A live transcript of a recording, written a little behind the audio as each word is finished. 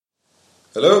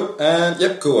Hello, and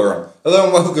yep, cool, we're on. Hello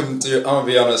and welcome to, I'm going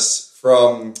to be honest,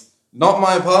 from not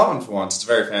my apartment for once. It's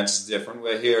very fancy, it's different.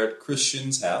 We're here at Chris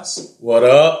Shin's house. What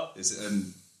up?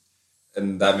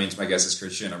 And that means my guest is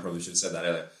Chris Shin. I probably should have said that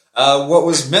earlier. What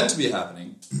was meant to be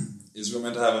happening is we're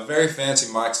meant to have a very fancy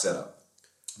mic setup.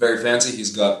 Very fancy.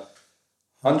 He's got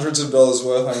hundreds of dollars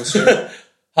worth, I'm assuming.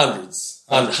 Hundreds.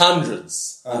 Like 200?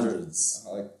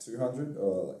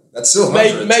 Or like, that's still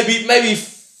hundreds. Maybe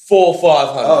 400 or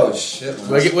 500. Oh, shit.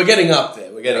 We're getting up there.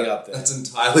 That's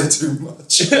entirely too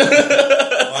much.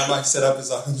 My mic setup is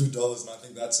 $100, and I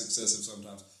think that's excessive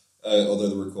sometimes. Although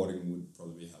the recording would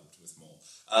probably be helped with more.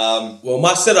 Well,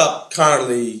 my setup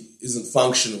currently isn't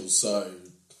functional, so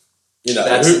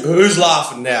who's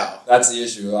laughing now? That's the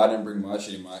issue. I didn't bring my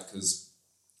shitty mic because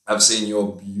I've seen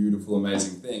your beautiful,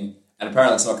 amazing thing, and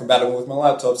apparently it's not compatible with my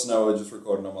laptop. So now we're just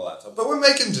recording on my laptop. But we're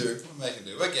making do.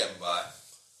 We're getting by.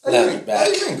 How are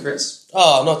you doing, Chris?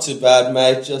 Oh, not too bad,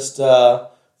 mate. Just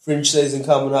fringe season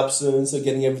coming up soon, so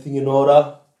getting everything in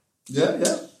order. Yeah.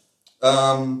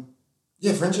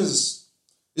 Fringes.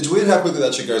 It's weird how quickly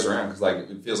that shit goes around because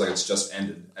it feels like it's just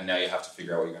ended, and now you have to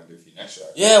figure out what you're going to do for your next show.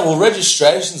 Yeah, well,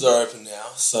 registrations are open now,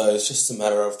 so it's just a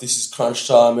matter of this is crunch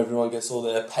time. Everyone gets all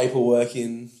their paperwork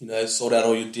in, sort out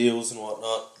all your deals and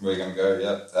whatnot. Where are you going to go?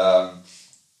 Yeah.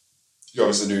 You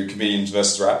obviously do comedians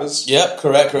versus rappers. Yep,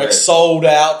 correct. Great. Sold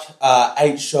out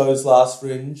 8 shows last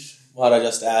Fringe, might I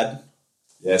just add.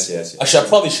 Yes. Actually, I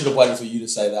probably should have waited for you to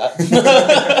say that.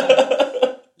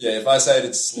 Yeah, if I say it,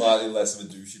 it's slightly less of a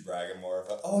douchey brag and more of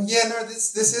a,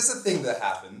 this is a thing that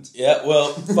happened. Yeah,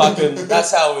 well, fucking,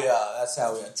 that's how we are.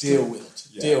 Deal with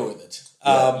it.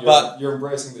 Yeah, but you're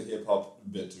embracing the hip-hop a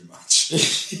bit too much.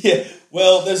 Yeah,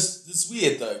 well, it's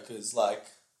weird, though, because, a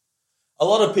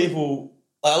lot of people...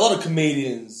 a lot of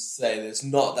comedians say there's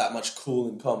not that much cool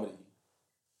in comedy.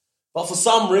 But for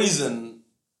some reason,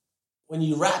 when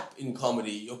you rap in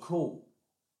comedy, you're cool.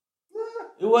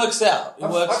 It works out. I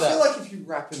feel like if you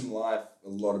rap in life, a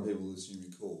lot of people assume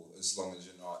you're cool, as long as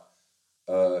you're not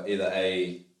either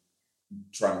A,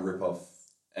 trying to rip off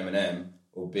Eminem,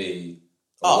 or B,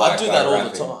 I do that all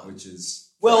the time. Which is...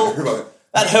 Well,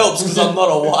 that helps because I'm not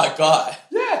a white guy.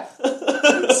 Yeah.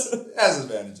 It has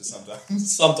advantages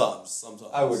sometimes. Sometimes.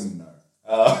 I wouldn't know.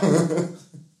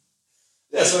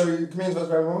 Yeah, so comedians versus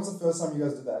rappers. When was the first time you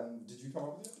guys did that? And did you come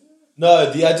up with the idea?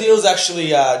 No, the idea was actually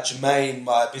Jermaine,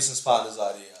 my business partner's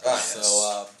idea. Yes.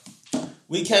 So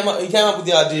he came up with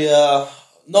the idea,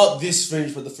 not this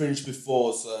Fringe, but the Fringe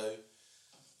before. So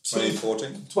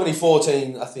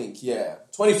 2014, I think. Yeah,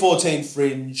 2014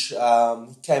 Fringe. He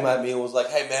came at me and was like,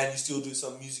 "Hey man, you still do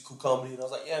some musical comedy?" And I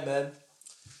was like, "Yeah, man.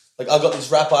 I got this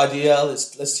rap idea.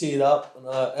 Let's tee it up."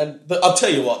 But I'll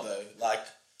tell you what though,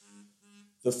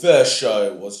 the first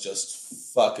show was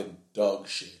just fucking dog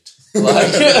shit.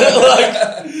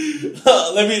 Let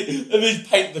me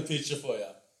paint the picture for you.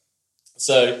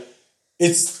 So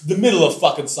it's the middle of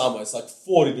fucking summer. It's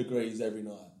 40 degrees every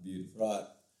night. Beautiful. Right.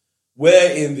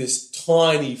 We're in this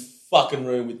tiny fucking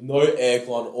room with no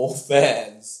aircon or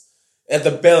fans at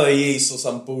the Belle East or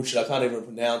some bullshit. I can't even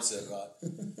pronounce it, right?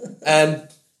 And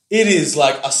it is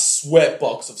like a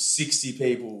sweatbox of 60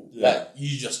 people that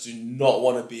you just do not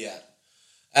want to be at.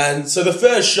 And so the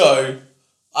first show,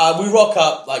 we rock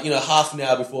up half an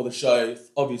hour before the show.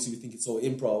 Obviously, we think it's all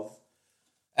improv.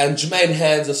 And Jermaine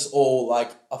hands us all a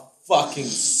fucking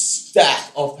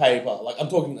stack of paper. I'm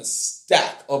talking a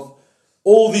stack of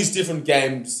all these different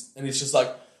games. And it's just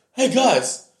hey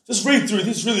guys, just read through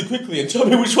this really quickly and tell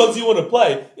me which ones you want to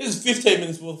play. This is 15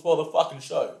 minutes before the fucking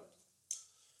show.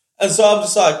 And so I'm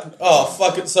just oh,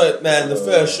 fuck it. So, man, the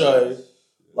first show,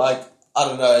 I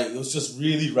don't know, it was just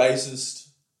really racist.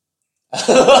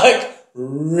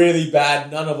 Really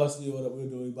bad. None of us knew what we were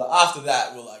doing. But after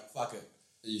that, we're fuck it.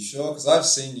 Are you sure? Because I've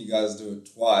seen you guys do it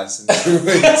twice in 2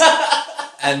 weeks.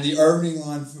 And the opening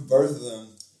line for both of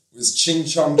them was Ching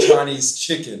Chong Chinese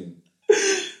Chicken.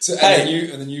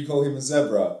 And then you call him a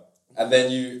zebra. And then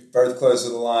you both close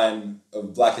with a line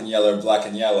of black and yellow.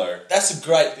 That's a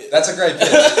great bit.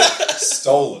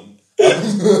 Stolen.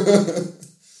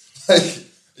 Are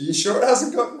you sure it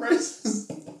hasn't gotten racist?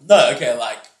 No, okay,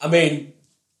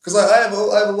 because I have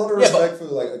a lot of respect for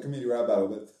a comedy rap battle,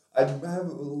 but I have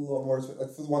a lot more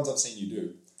respect for the ones I've seen you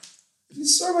do. It'd be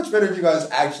so much better if you guys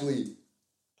actually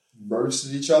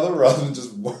roasted each other rather than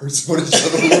just words what each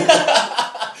other look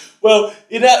like. Well,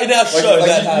 in our show,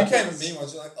 that you came at me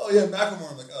once. You're like, "Oh yeah,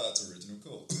 Macklemore." I'm like, "Oh, that's original,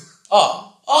 cool."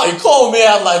 Oh, you're calling me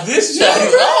out like this,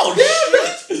 Johnny? Oh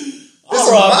shit!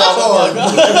 All right,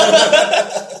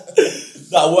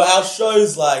 no, well, our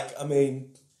shows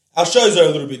our shows are a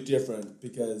little bit different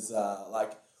because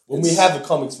when we have the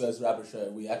Comics vs. Rapper show,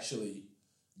 we actually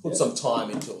put some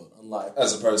time into it. Unlike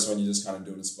as opposed to when you're just kind of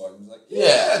doing a spot and you're like,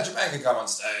 Jamaica, come on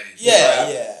stage.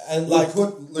 And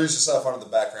lose yourself onto the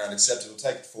background. Except it'll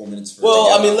take 4 minutes. For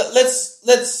well, I mean, let's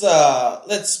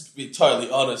be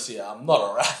totally honest here. I'm not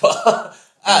a rapper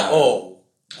at all,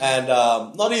 and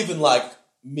not even like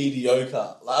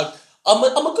mediocre. Like I'm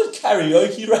a good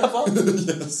karaoke rapper.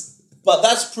 Yes, but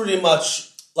that's pretty much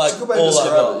like all I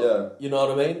got. Yeah, you know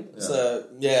what I mean. Yeah. So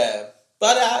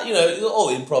but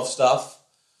all improv stuff.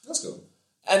 That's cool.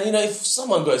 And if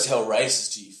someone goes hell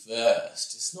racist to you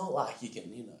first, it's not like you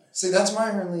can See, that's my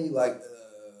only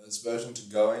aspersion to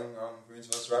going on Queens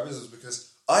vs. Rappers is because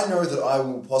I know that I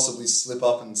will possibly slip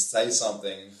up and say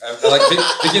something and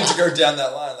begin to go down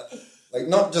that line. Like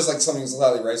not just like something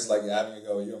slightly racist, like having a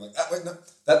go at you. I'm like, wait, no,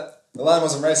 the line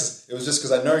wasn't racist. It was just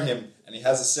because I know him and he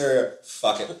has a stereo.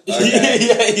 Fuck it.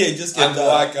 Okay. Just get I'm the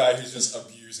white guy who's just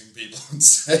abusing people on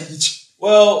stage.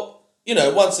 Well,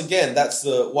 once again, that's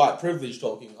the white privilege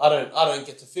talking. I don't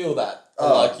get to feel that.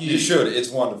 Like you. You should. It's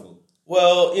wonderful.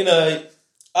 Well,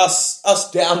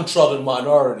 us downtrodden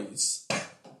minorities,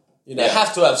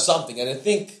 have to have something, and I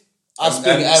think us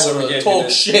being able to talk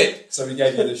shit. So we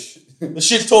gave you this shit. The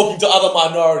shit talking to other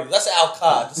minorities. That's our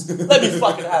card. Just let me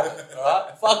fucking have it. All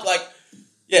right. Fuck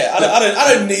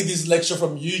I don't need this lecture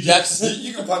from you, Jackson.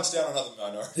 You can punch down on other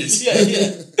minorities. Yeah.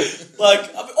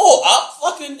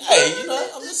 Fucking, hey,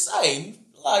 I'm just saying,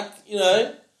 you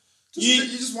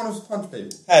just want to punch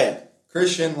people. Hey.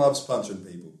 Christian loves punching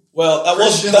people. Well,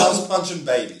 Christian loves punching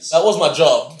babies. That was my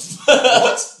job.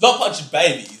 What? Not punching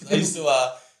babies. I used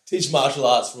to teach martial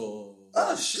arts for...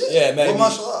 Oh, shit. Yeah, maybe. What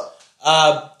martial art?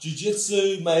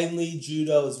 Jiu-jitsu, mainly,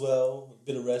 judo as well, a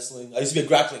bit of wrestling. I used to be a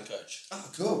grappling coach. Oh,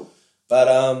 cool. But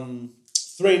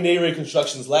 3 knee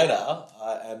reconstructions later,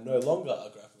 I am no longer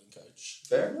a grappling coach.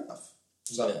 Fair enough.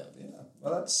 So, yeah.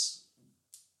 Well, that's...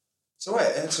 So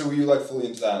wait, and so were you fully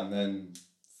into that and then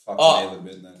fucked me a little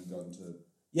bit and then got into...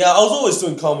 Yeah, I was always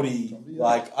doing comedy. Yeah.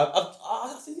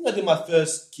 I think I did my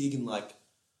first gig in I think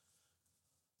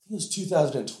it was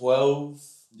 2012.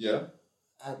 Yeah.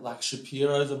 At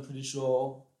Shapiro's, I'm pretty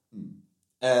sure.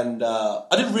 And I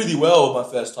did really well my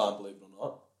first time, believe it or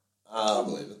not. I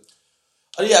believe it.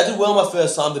 I did well my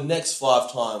first time. The next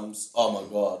 5 times, oh my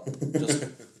God. Just...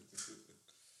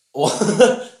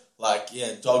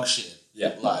 dog shit.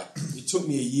 Yeah. It took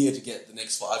me a year to get the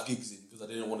next 5 gigs in because I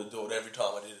didn't want to do it every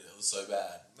time I did it. It was so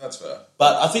bad. That's fair.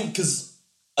 But I think because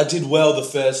I did well the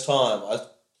first time,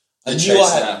 I knew I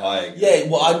had... that high again. Yeah,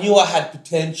 well, I knew I had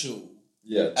potential.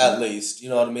 Yeah. At least, you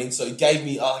know what I mean? So it gave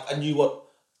me... I knew what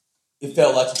it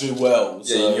felt like to do well. Yeah,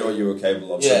 so, you knew what you were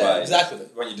capable of. Yeah, so exactly.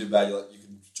 When you do bad, you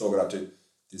can chalk it up to,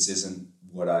 this isn't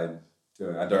what I'm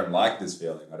doing. I don't like this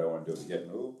feeling. I don't want to do it again.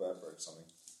 Oh, I broke something.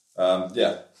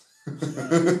 Yeah.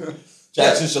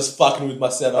 Jackson's just fucking with my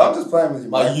setup. I'm just playing with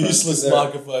my useless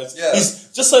microphones. Yeah. He's,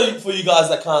 just so for you guys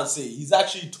that can't see, he's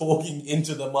actually talking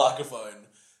into the microphone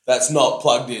that's not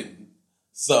plugged in.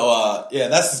 So,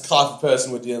 that's the type of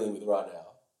person we're dealing with right now.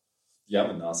 Yeah,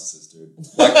 I'm a narcissist, dude.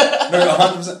 No,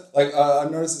 100%. I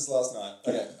noticed this last night.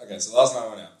 Okay, so last night I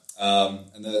went out.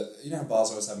 And how bars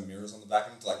always have mirrors on the back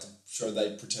of them to show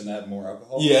they pretend they have more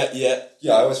alcohol? Yeah.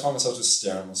 Yeah, I always find myself just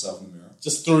staring at myself in the mirror.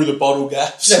 Just through the bottle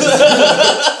gaps. Yeah,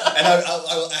 and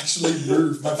I will actually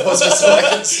move my posture so I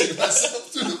can see myself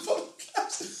through the bottle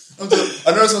gaps.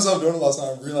 I noticed myself doing it last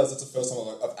night. I realised that's the first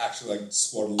time I've actually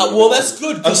squatted a little bit. Well, that's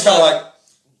good. I'm just kind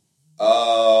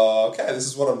of okay, this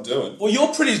is what I'm doing. Well,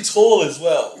 you're pretty tall as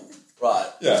well,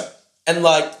 right? Yeah. And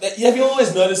have you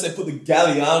always noticed they put the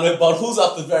Galliano bottles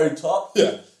up the very top?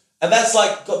 Yeah. And that's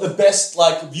got the best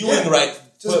viewing rate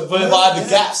by the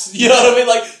gaps. You know what I mean?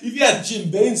 If you had Jim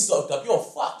Beam stocked up, you're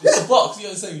fucked. It's a box. You know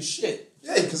what I'm saying? Shit.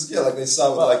 Yeah, because they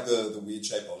start with the weird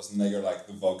shaped bottles and they go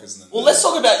the vodkas and then. Well, let's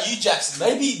talk about you, Jackson.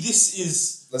 Maybe this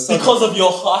is because of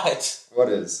your height. What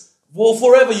is? Well,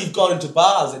 forever you've gone into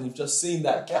bars and you've just seen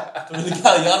that gap through the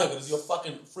Galliano because you're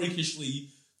fucking freakishly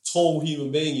tall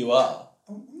human being you are.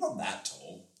 I'm not that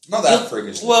tall. Not that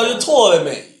freakishly. Well, you're taller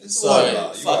than me. It's so you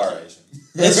are Asian.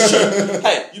 It's true.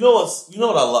 Hey, you know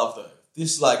what I love though?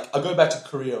 This I go back to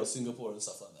Korea or Singapore and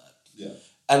stuff like that. Yeah.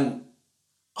 And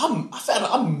I found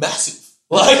I'm massive.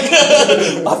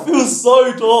 I feel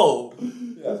so tall.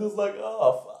 Yeah. It's just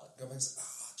oh fuck.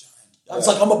 Giant. It's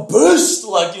I'm a boost,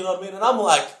 you know what I mean? And I'm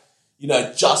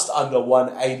just under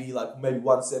 180, maybe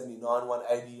 179,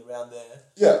 180 around there.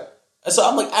 Yeah. And so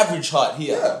I'm average height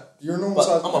here. Yeah. You're a normal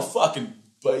size. I'm a fucking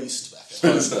beast back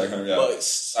there. Beast.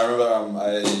 I remember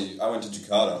I went to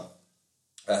Jakarta.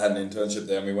 I had an internship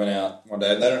there and we went out one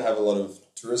day and they don't have a lot of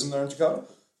tourism there in Jakarta.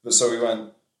 But so we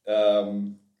went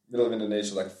middle of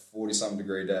Indonesia, 40-something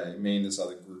degree day, me and this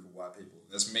other group of white people.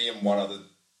 There's me and one other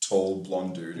tall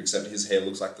blonde dude, except his hair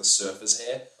looks like the surfer's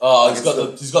hair. Oh, like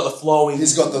he's got the flowing.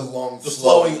 He's got the long,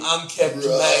 flowing unkempt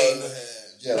mane.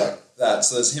 Yeah, like that.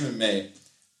 So there's him and me,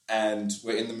 and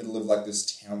we're in the middle of like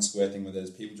this town square thing where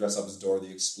there's people dressed up as Dora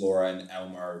the Explorer and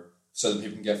Elmo, so that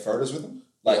people can get photos with them.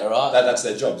 Like that's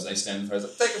their job. Is they stand in photos,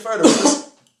 like, take a photo with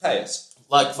us, pay us.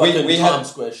 Like fucking Times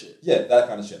Square shit. Yeah, that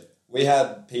kind of shit. We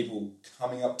had people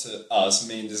coming up to us,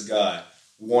 me and this guy,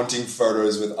 wanting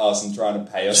photos with us and trying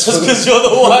to pay us. Just because you're the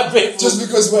white people. Just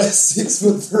because we're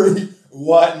 6'3",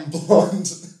 white and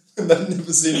blonde, and they've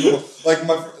never seen it before. Like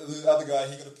the other guy,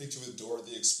 he got a picture with Dora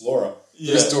the Explorer.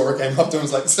 Yeah. Because Dora came up to him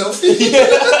and was like, selfie.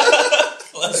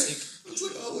 Classic. It's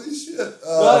like, holy shit.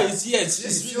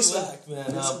 It's really whack, man.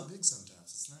 It's so big sometimes.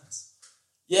 It's nice.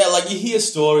 Yeah, like you hear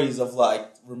stories of like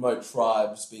remote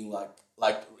tribes being like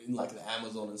in like the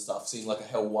Amazon and stuff, seeing like a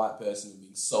hell white person and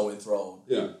being so enthralled.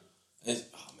 Yeah. And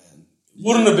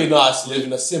wouldn't it be nice to live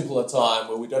in a simpler time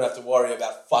where we don't have to worry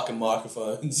about fucking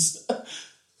microphones?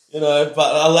 But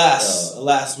alas,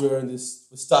 we're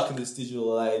stuck in this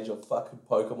digital age of fucking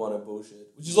Pokemon and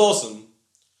bullshit, which is awesome.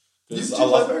 Do you play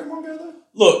Pokemon Go though?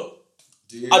 Look,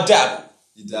 I dabble.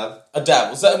 You dab? I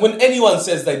dabble. So when anyone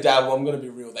says they dabble, I'm going to be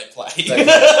real, they play.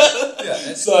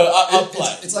 Yeah. So I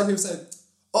play. It's like people say,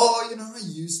 oh, I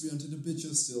used to be on Tinder, bitch,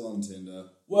 you're still on Tinder.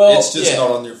 Well, it's just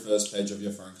not on your first page of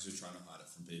your phone because you're trying to hide it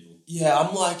from people. Yeah,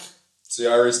 I'm like... See,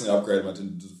 I recently upgraded my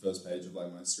Tinder to the first page of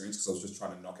like my screens because I was just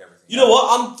trying to knock everything You know what?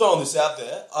 I'm throwing this out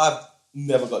there. I've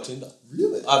never got Tinder.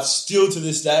 Really? I've still to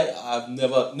this day, I've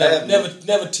never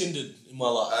Tindered in my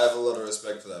life. I have a lot of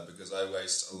respect for that because I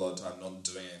waste a lot of time not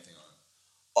doing anything on it.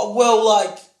 Oh, well,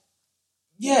 like...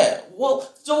 Yeah, well,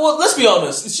 let's be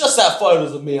honest. It's just that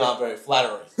photos of me aren't very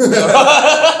flattering.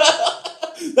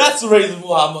 That's the reason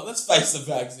why I'm not... Let's face the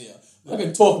facts here. I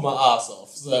can talk my ass off.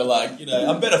 So, like,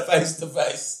 I'm better face to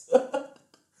face.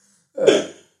 Yeah.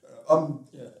 I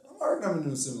reckon I'm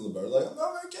in a similar boat. Like,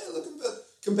 I'm okay looking, but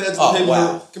compared to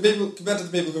the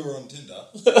people who are on Tinder,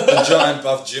 the giant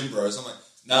buff gym bros, I'm like,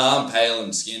 nah, I'm pale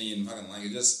and skinny and fucking like,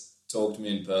 just talk to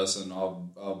me in person.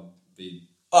 I'll be...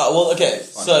 Oh, well, okay.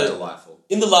 So, delightful.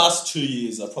 In the last 2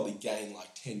 years, I've probably gained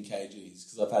like 10 kgs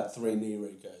because I've had 3 knee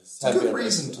recos. It's a good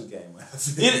reason to gain weight.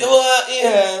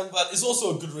 Yeah, but it's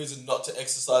also a good reason not to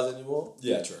exercise anymore.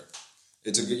 Yeah, true.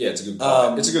 It's a good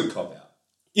cop out. It's a good cop out.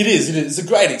 It is. It's a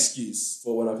great excuse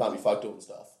for when I can't be fucked up and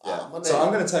stuff. Yeah. So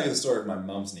I'm going to tell you the story of my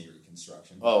mum's knee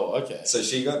reconstruction. Oh, okay. So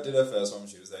she did her first one when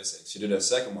she was 06. She did her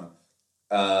second one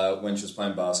when she was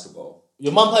playing basketball.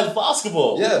 Your mum played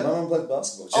basketball? Yeah, my mum played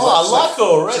basketball. I like her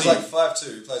already. She's like 5'2",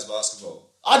 who plays basketball.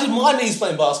 I did my knees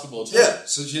playing basketball too. Yeah,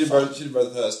 so she did both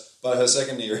of hers. But her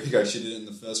second knee reco, she did it in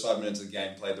the first 5 minutes of the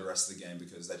game, played the rest of the game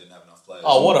because they didn't have enough players.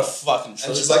 Oh, what a fucking truth.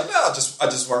 And she's like, no, I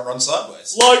just won't run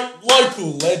sideways.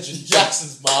 Local legend,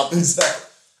 Jackson's mum. Exactly.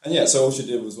 And yeah, so all she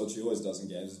did was what she always does in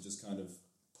games, is just kind of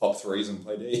pop threes and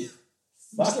play D.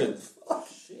 Fucking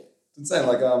shit. It's insane.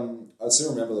 Like, I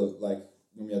still remember, like,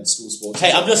 when we had school sports.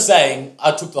 Hey, I'm just saying,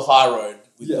 I took the high road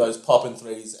with those popping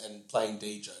threes and playing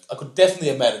D joke. I could definitely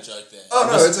have made a joke there.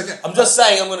 Oh, it's okay. I'm just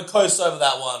saying I'm going to coast over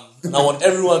that one, and I want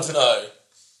everyone to know.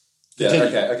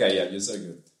 Continue. Okay, yeah, you're so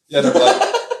good. Yeah, no, but like,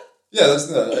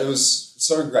 it was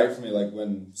so great for me, like,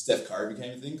 when Steph Curry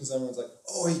became a thing, because everyone's like,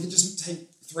 oh, you can just take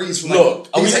threes from,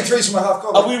 take threes from a half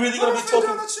court. Are we really going to be talking...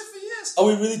 I've done that shit for years. Are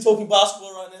we really talking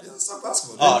basketball right now? Yeah, let's talk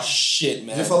basketball. Oh, shit,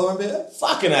 man. Do you follow NBA?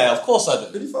 Fucking hell, of course I do.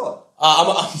 Who do you follow?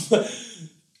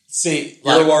 See,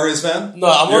 you're a Warriors fan? No,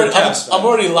 I'm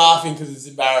already laughing because it's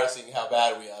embarrassing how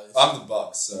bad we are. I'm the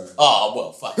Bucks, so... Oh,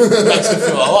 well, fuck. It makes me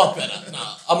feel a lot better.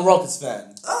 No, I'm a Rockets fan.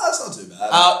 That's not too bad.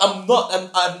 I'm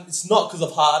not... it's not because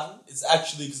of Harden. It's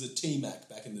actually because of T-Mac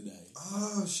back in the day.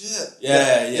 Oh, shit.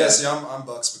 Yeah. Yeah, see, I'm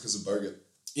Bucks because of Bogut.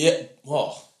 Yeah,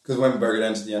 well... Because when Bogut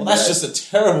entered the NBA... Well, that's just a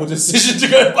terrible decision to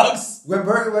go Bucks. When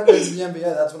Bogut went into the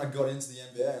NBA, that's when I got into the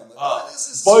NBA. I'm like, this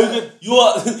is... Bogut, you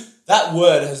are... That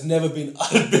word has never been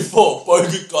uttered before.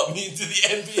 Bogut got me into the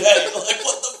NBA. Like,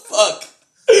 what the fuck?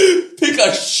 Pick a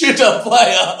shitter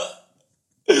player.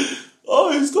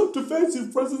 Oh, he's got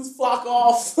defensive presence. Fuck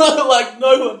off. Like,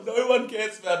 no one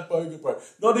cares about Bogut, bro.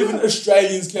 Not even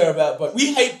Australians care about Bogut.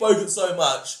 We hate Bogut so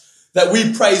much that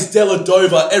we praise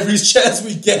Deladova every chance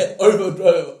we get over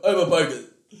Bogut.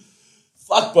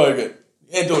 Fuck Bogut.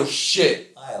 He ain't doing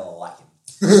shit. I like him.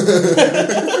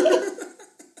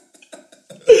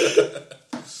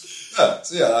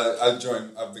 So yeah,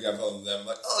 I began following them. I'm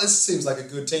like, oh, this seems like a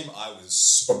good team. I was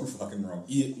so fucking wrong.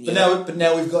 Yeah. But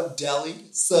now we've got Dally,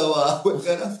 so we're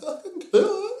gonna fucking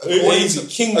do it.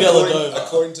 King Deladova.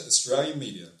 According to Australian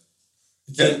media.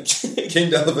 King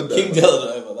Deladova. King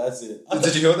Deladova, that's it.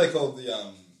 Did you hear what they called the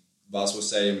basketball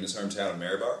stadium in his hometown of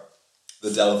Maryborough? The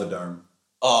Delvedome.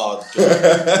 Oh,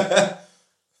 God.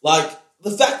 Like,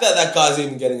 the fact that guy's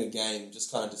even getting a game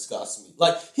just kind of disgusts me.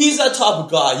 Like, he's that type of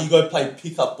guy you go play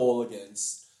pickup ball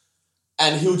against,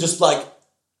 and he'll just, like,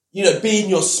 you know, be in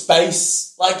your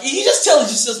space. Like, you just tell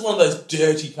he's just one of those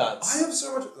dirty cunts. I have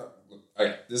so much...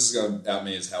 Okay, this is going to out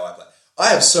me as how I play. I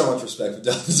have so much respect for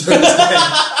Delvedome's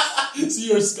game. So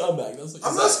you're a scumbag. That's what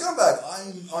I'm not a scumbag.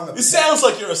 I'm a It sounds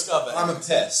like you're a scumbag. I'm a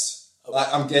pest. Like,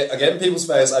 I get in people's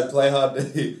face, I play hard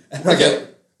D, and I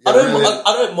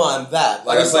don't mind that.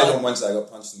 Like, I played on Wednesday, I got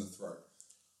punched in the throat.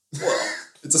 Well,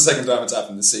 it's the second time it's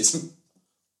happened this season.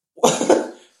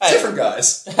 Hey, different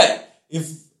guys. Hey, if...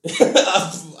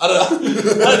 I don't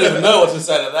even know what to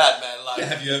say to that, man. Like, yeah,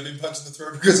 have you ever been punched in the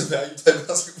throat because of how you play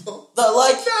basketball?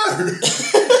 Like, no.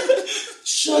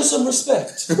 Show some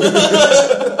respect.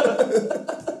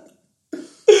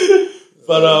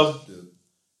 But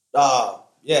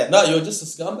yeah, no, you're just a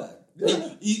scumbag.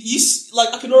 Yeah. You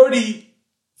like, I can already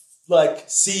like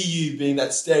see you being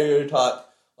that stereotype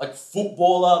like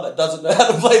footballer that doesn't know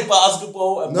how to play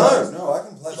basketball. And no, I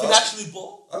can play basketball. You can actually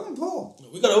ball. I can ball.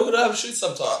 We're gonna have a shoot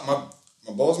sometime.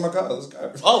 My ball's in my car. Let's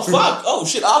go. Oh fuck! Oh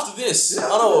shit! After this, yeah, I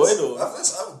know what we're doing. I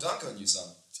will dunk on you,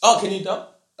 son. Oh, can you dunk?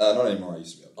 Not anymore. I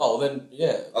used to be able to. Oh, then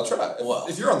yeah. I'll try. Well.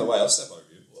 If you're on the way, I'll step over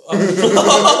you.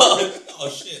 Oh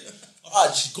shit! All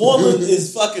right, Gorman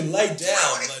is fucking laid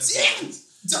down.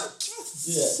 Don't give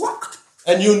a fuck.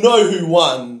 And you'll know who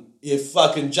won if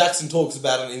fucking Jackson talks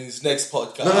about it in his next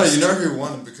podcast. No, you know who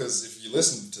won because if you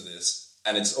listen to this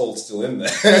and it's all still in there,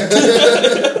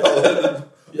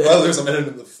 I'll lose. I'm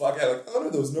editing the fuck out. Like, oh no,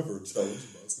 there was never a challenge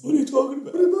in basketball. What are you talking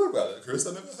about? What are you talking about, Chris?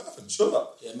 That never happened. Shut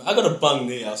up. Yeah, man, I got a bung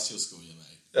knee. I'll still school you,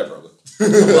 mate. Yeah, probably.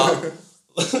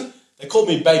 They called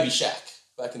me Baby Shaq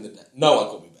back in the day. No one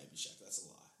called me Baby Shaq. That's a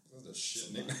lie. That's a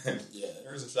shit nickname. Yeah.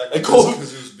 There is a Shaq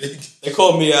because he was big. They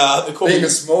called me. Being a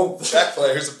small Shaq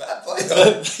player is a bad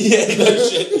player. Yeah, no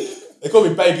shit. They call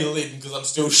me Baby Lin because I'm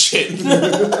still shit.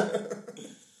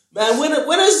 Man,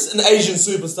 when is an Asian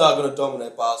superstar going to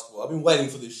dominate basketball? I've been waiting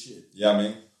for this shit. Yeah, I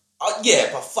mean. Yeah,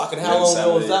 but fucking how long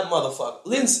ago was that motherfucker?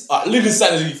 Lin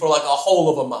Insanity for like a whole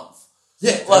of a month.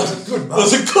 Yeah, like, it was a good month. It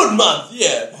was a good month,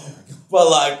 yeah. Oh but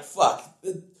like, fuck.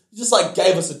 It just like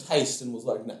gave us a taste and was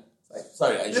like, no.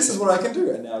 Sorry, Asian. This is what I can do,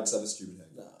 and now it's have a stupid head.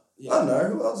 Nah, yeah. I don't know,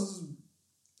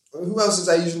 who else is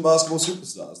Asian basketball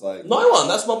superstars? Like, no one,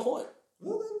 that's my point.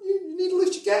 Well, then you need to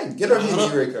lift your game. Get over your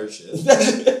knee Rico shit.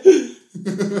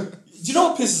 Do you know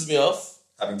what pisses me off?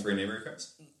 Having 3 knee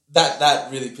Ricos?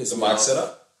 That really pisses me off. The mic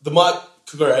setup? The mic,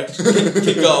 correct.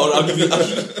 Keep going. I'll give you.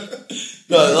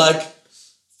 No, like,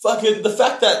 fucking, the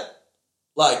fact that,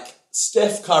 like,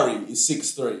 Steph Curry is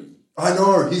 6'3". I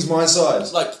know, he's my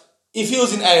size. Like, if he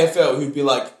was in AFL, he'd be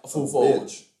like a full forward.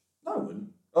 Bitch. No, I wouldn't.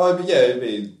 Oh, but yeah, he'd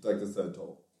be like the third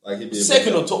tall. Like, he'd be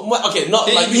second or tall. Okay, not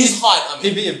like his height. I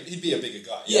mean, he'd be a bigger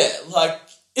guy. Yeah, like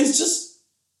it's just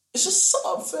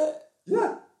so unfair.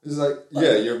 Yeah, it's like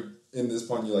yeah, you're in this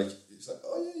point. You're like, it's like,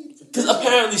 oh yeah, because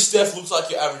apparently Steph looks like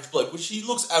your average bloke, which he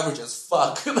looks average as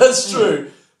fuck. That's true.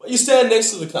 But you stand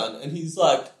next to the cunt, and he's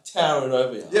like towering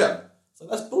over you. Yeah, so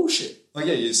that's bullshit. Like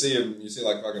yeah, you see him. You see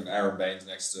like fucking Aaron Baines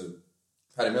next to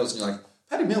Patty Mills, and you're like,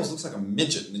 Patty Mills looks like a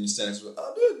midget, and then you stand next to him,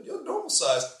 oh dude, you're normal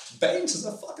size. Baines is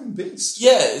a fucking beast.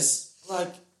 Yeah, it's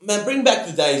like, man, bring back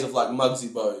the days of like Muggsy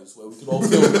Bogues where we could all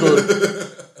feel good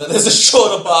that there's a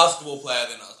shorter basketball player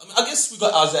than us. I mean, I guess we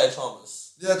got Isaiah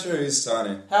Thomas. Yeah, true. He's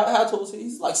tiny. How tall is he?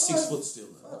 He's like 6 foot still.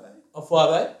 5'8". Oh,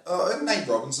 5'8". Oh, and Nate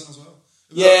Robinson as well.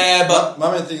 Yeah, but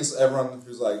my main thing is everyone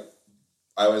who's like,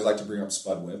 I always like to bring up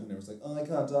Spud Webb, and everyone's like, oh, I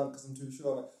can't dunk because I'm too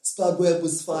short. I'm like, Spud Webb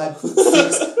was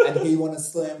 5'6", and he won a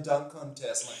slam dunk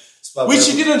contest. I'm like, Spud which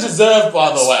Webb he didn't deserve, by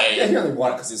the way. Yeah, he only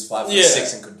won it because he was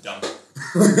 5'6" and could dunk.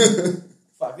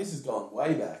 Fuck, this has gone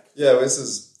way back. Yeah, this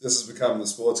has become the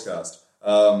sportscast.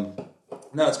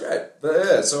 No, it's great. But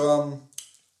yeah, so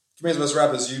Comedians vs.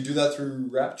 Rappers, you do that through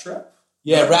Raptrap?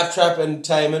 Yeah, Raptrap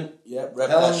Entertainment. Yeah,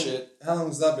 that shit. How long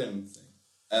has that been a thing?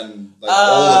 And like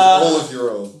all of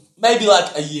your maybe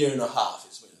like a year and a half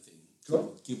is been a thing.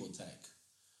 Cool. Give or take.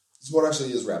 So what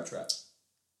actually is Raptrap?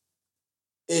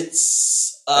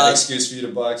 It's an excuse for you to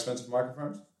buy expensive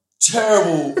microphones?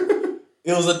 Terrible.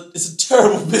 It's a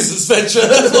terrible business venture.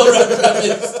 That's what Raptrap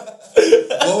is.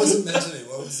 What was it meant to be?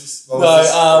 What was this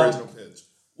original pitch?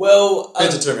 Well,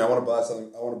 pitch it to me. I want to buy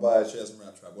something. I want to buy a share some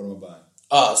Raptrap. What am I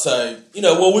buying? So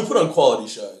we put on quality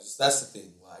shows. That's the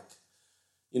thing.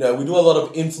 Like, we do a lot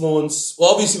of influence.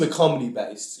 Well, obviously we're comedy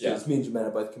based. Yeah. Because me and Jermaine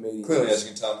are both comedians. Clearly, as you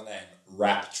can tell in the name,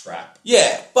 Raptrap.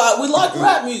 Yeah, but we like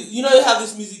rap music. You know how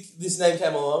this name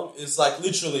came along? It's like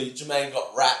literally Jermaine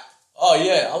got rap. Oh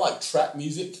yeah, I like trap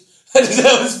music. And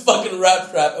that was fucking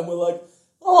Raptrap. And we're like,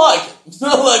 I like it.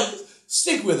 Like,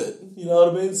 stick with it. You know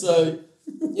what I mean? So,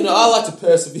 I like to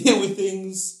persevere with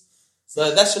things.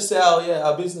 So that's just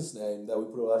our business name that we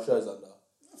put all our shows under.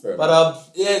 Fair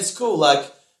but it's cool.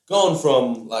 Like going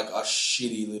from like a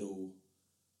shitty little,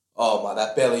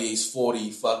 that Belly East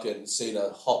 40 fucking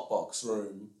seater hotbox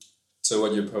room. So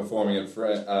what you're performing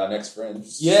at Next Fringe?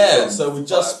 Yeah. So we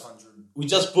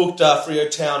just booked Frio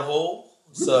Town Hall.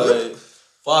 So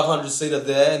 500 seater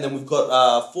there, and then we've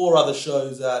got 4 other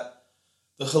shows at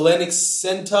the Hellenic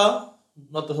Centre,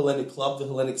 not the Hellenic Club, the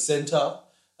Hellenic Centre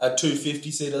at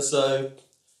 250 seater. So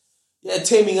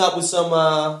teaming up with some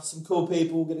cool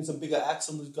people, getting some bigger acts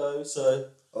on the go. So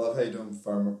I love how you're doing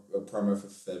promo for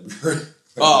February.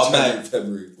 Oh man,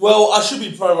 February. Well, I should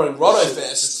be promoting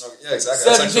Rotofest. Yeah,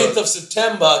 exactly. 17th of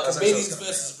September, comedians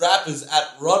versus rappers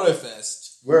at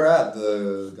Rotofest. We're at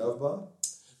the Gov Bar.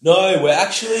 No, we're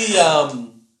actually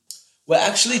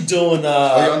doing.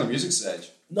 Are you on the music stage?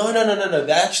 No.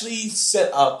 They actually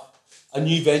set up a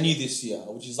new venue this year,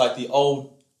 which is like the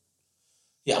old.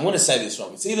 Yeah, I'm going to say this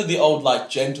wrong. It's either the old like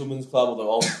gentleman's club or the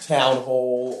old town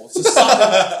hall or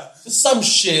just some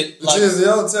shit. Like, it's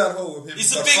the old town hall where people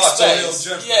it's got a big fucked. space.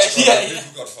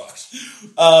 People got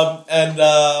fucked. And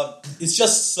it's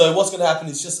just so what's going to happen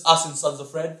is just us and Sons of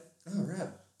Fred. Oh right.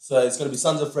 So it's going to be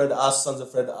Sons of Fred to us, Sons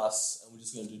of Fred to us, and we're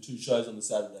just going to do 2 shows on the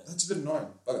Saturday. That's a bit annoying.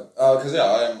 Okay. Because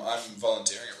I'm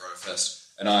volunteering at Rotofest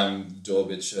and I'm door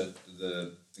bitch at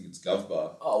I think it's Gov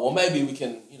Bar. Oh well, maybe we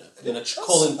can put a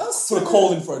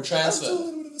call in for a transfer. I'll do a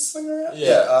little bit of a slinger out.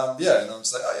 Yeah. And I'm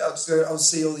just like, I'll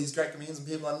see all these great comedians and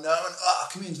people I know, and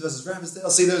comedians versus rappers. I'll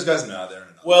see those guys. No, they're in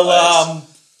another place.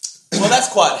 Well, that's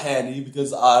quite handy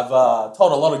because I've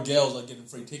told a lot of girls I'm getting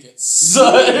free tickets. So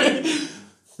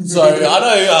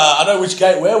I know which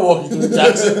gate we're walking through,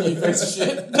 Jackson. You piece of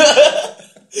shit.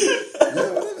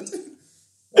 Yeah, whatever,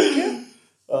 dude.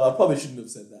 I probably shouldn't have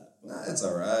said that. Nah, it's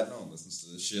alright. No one listens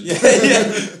to this shit.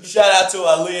 Yeah. Shout out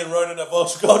to Lee and Ronan of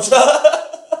Ultra Culture.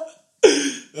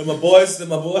 They're my boys.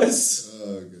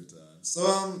 Oh, good times. So,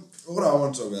 what I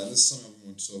want to talk about, this is something I've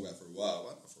wanted to talk about for a while.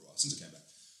 Well, not for a while, since I came back.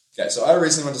 Okay, so I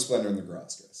recently went to Splendor in the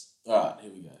Grass, guys. Alright,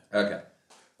 here we go. Okay.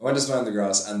 I went to Splendor in the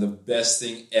Grass, and the best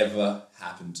thing ever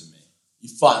happened to me. You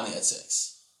finally had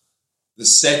sex. The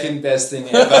second best thing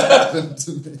ever happened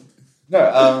to me.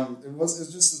 No, it was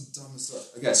just the dumbest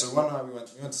stuff. Okay, so one night we went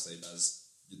to sleep, as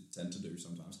you tend to do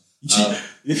sometimes.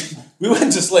 We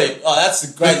went to sleep. Oh, that's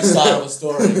the great start of a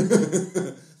story.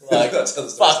 Like,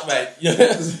 fuck, mate.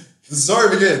 The story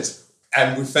begins,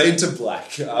 and we fade to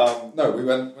black. No, we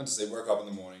went to sleep, woke up in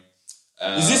the morning.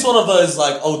 Is this one of those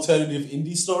like alternative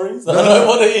indie stories that I don't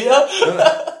want to hear?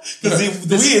 Because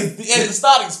the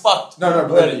starting's fucked. No,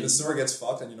 but the story gets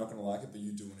fucked, and you're not going to like it, but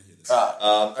you do want to hear this.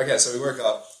 Right. Okay, so we woke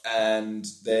up, and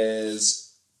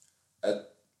there's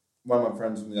one of my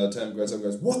friends from the other team goes up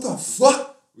and goes, "What the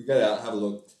fuck?" We go out and have a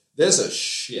look. There's a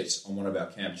shit on one of our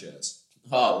camp chairs.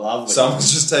 Oh, lovely.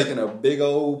 Someone's just taking a big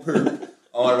old poop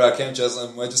on one of our camp chairs,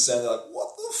 and we're just standing there like,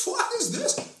 "What the fuck is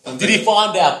this?" And did he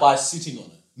find out by sitting on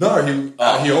it? No,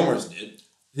 he almost did.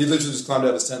 He literally just climbed out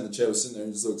of his tent, the chair was sitting there,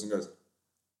 and just looks and goes,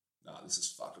 "Nah, this is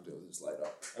fucked, I'll deal with this later."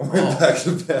 And went back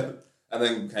to bed. And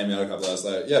then came out a couple of hours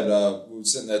later. Yeah, but we were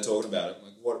sitting there talking about it. I'm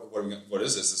like, what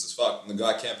is this? This is fucked. And the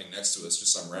guy camping next to us,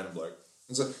 just some random bloke,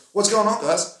 and said, "What's going on,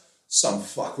 guys?" "Some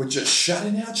fuck would just shut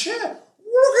in our chair.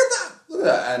 Look at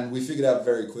that. And we figured out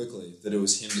very quickly that it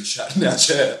was him that shut in our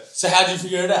chair. So how did you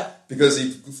figure it out? Because he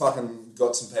fucking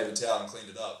got some paper towel and cleaned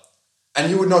it up. And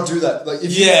you would not do that. Like,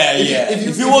 if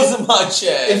it wasn't my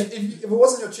chair. If it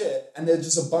wasn't your chair, and there's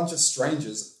just a bunch of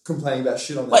strangers complaining about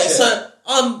shit on their chair. So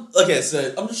I'm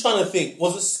just trying to think.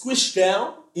 Was it squished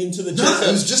down into the chair? No,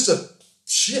 it was just a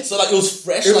shit. So like it was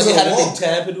fresh, it hadn't been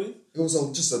tampered with? It was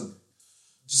just a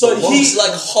So he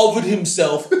like hovered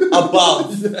himself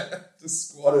above. Yeah, just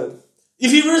squatted.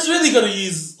 If he was really going to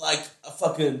use like a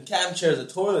fucking cam chair as a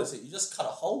toilet seat, you just cut a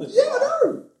hole in it. Yeah, I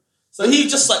know. So he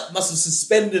just like must have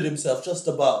suspended himself just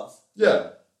above.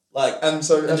 Yeah. Like and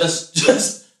just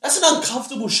that's an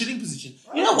uncomfortable shitting position.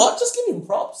 You know what? Just give him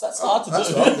props. That's hard to do.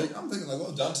 I'm thinking like,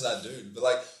 well done to that dude. But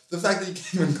like the fact that he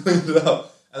came and cleaned it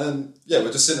up, and then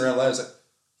we're just sitting around later. It's like,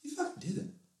 you fucking did it.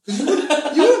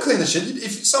 You wouldn't clean the shit.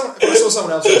 If I saw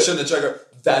someone else shit in the chair, go,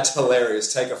 "That's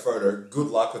hilarious. Take a photo. Good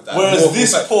luck with that." Whereas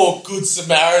this poor good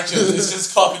Samaritan is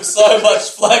just copying so much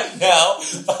flack now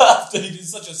after he did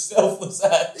such a selfless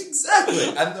act. Exactly.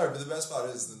 And no, but the best part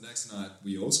is the next night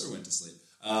we also went to sleep.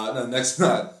 The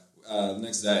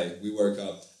next day we woke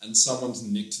up and someone's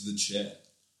nicked the chair.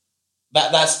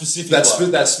 That specific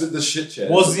one. That's the shit chair.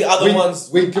 Was the other ones?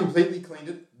 We completely cleaned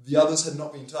it. The others had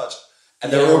not been touched.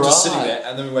 And they were all just sitting there,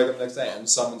 and then we wake up the next day, and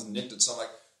someone's nicked it. So I'm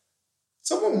like,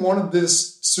 Someone wanted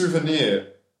this souvenir.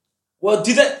 Well,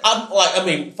 did it,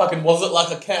 fucking, was it like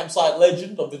a campsite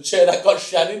legend of the chair that got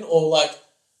shat in? Or like,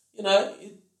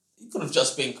 it could have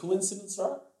just been coincidence,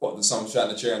 right? What, that someone shat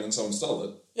in a chair and then someone stole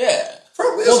it? Yeah.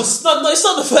 Probably Well, isn't. it's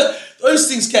not the fact, those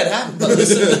things can happen. But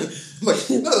listen, Like,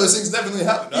 no, those things definitely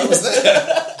happened. I was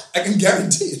there. I can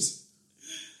guarantee it.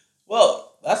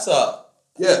 well, that's an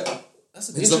It's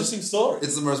interesting story.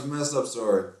 It's the most messed up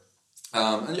story.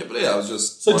 I was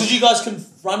just... So did you guys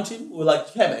confront him? We're like,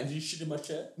 hey man, did you shit in my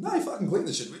chair? No, he fucking cleaned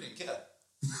the shit. We didn't care.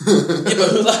 Yeah,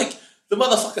 but like, the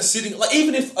motherfucker sitting... Like,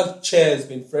 even if a chair's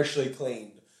been freshly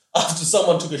cleaned after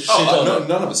someone took a shit on it...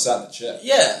 None of us sat in the chair.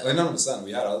 Yeah. Like, none of us sat.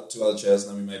 We had two other chairs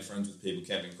and then we made friends with people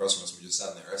camping across from us and we just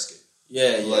sat in their rescue.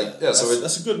 Yeah. So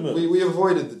that's a good move. We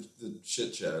avoided the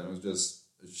shit chair and it was just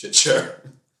a shit chair.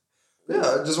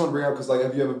 Yeah, I just want to bring up because, like,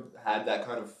 have you ever had that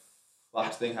kind of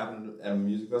fucked thing happen at a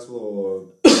music festival or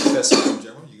festival in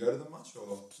general? You go to them much,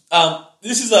 or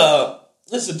this is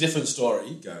a different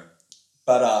story. Go.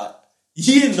 But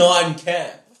year 9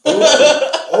 camp. I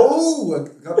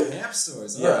got camp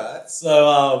stories. Yeah. All right.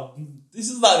 So this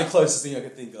is like the closest thing I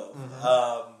could think of. Mm-hmm.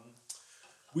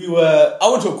 I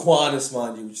went to Aquinas,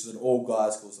 mind you, which is an all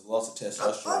guys school, so lots of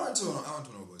testosterone. I went to an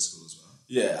all boys school as well.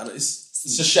 Yeah, and it's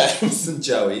a shame. St.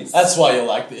 Joey's. That's why you're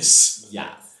like this.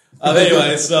 Yeah.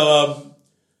 Anyway, so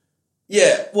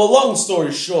well, long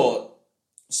story short,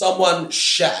 someone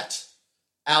shat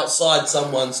outside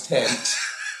someone's tent,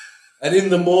 and in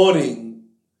the morning,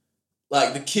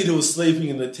 like the kid who was sleeping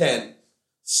in the tent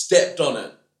stepped on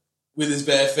it with his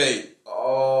bare feet.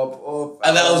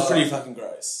 And that was pretty fucking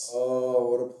gross.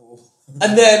 Oh, what a pool.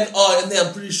 And then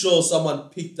I'm pretty sure someone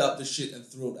picked up the shit and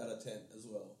threw it at a tent as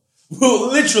well.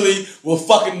 We're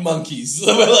fucking monkeys.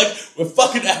 We're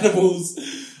fucking animals.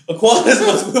 Aquinas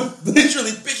we're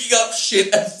literally picking up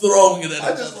shit and throwing it at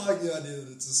I just like the idea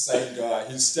that it's the same guy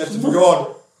who stepped and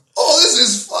gone, oh, this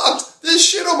is fucked. There's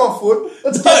shit on my foot.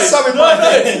 Let's get some in my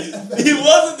head. He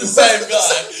wasn't the same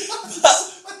guy.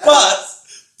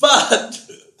 But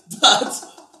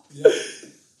Yeah.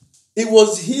 it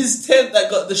was his tent that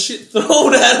got the shit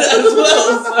thrown at it as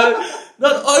well. So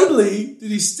not only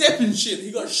did he step in shit,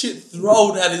 he got shit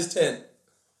thrown at his tent.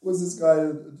 Was this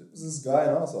guy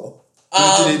an asshole?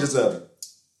 Did he deserve it?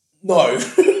 No.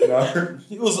 No?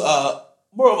 He was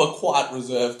more of a quiet,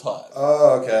 reserved type.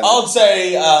 Oh, okay. I would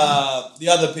say the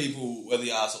other people were the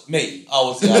arsehole. Me. I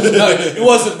was the arsehole. No, it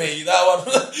wasn't me. That one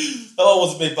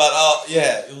wasn't me. But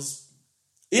it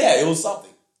was something.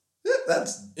 Yeah,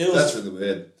 that's really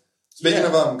weird. Speaking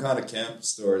of kind of camp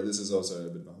story, this is also a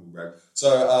bit of a humble brag. So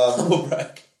humble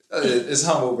brag. As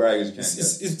humble brag as you can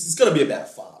get. It's got to be about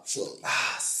 5, surely.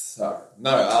 Sorry.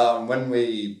 No, when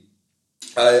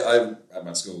I at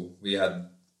my school, we had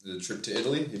the trip to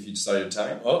Italy, if you studied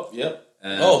Italian. Oh, yep.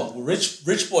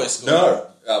 Rich boy school. No.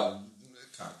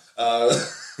 Can't.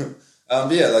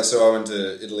 So I went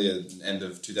to Italy at the end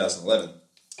of 2011.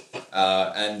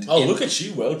 Look at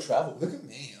you, well travelled. Look at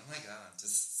me. Oh my god,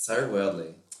 just so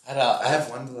worldly. I have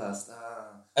wanderlust.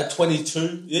 At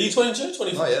 22? Yeah, you 22?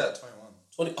 24? Oh yeah, 21.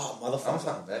 20? Oh, motherfucker. I'm a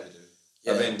fucking baby, dude.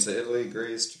 Yeah. I've been to Italy,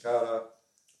 Greece, Jakarta.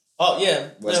 Oh, yeah.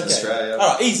 Western Australia.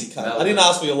 Alright, easy, cunt. I didn't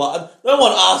ask for your life. No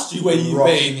one asked you where you've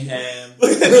been. Rockingham.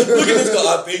 Look at this guy.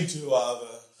 I've been to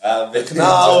the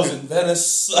canals in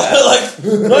Venice.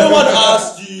 No one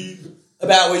asked you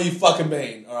about where you fucking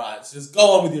been. Alright, so just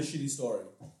go on with your shitty story.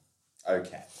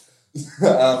 Okay.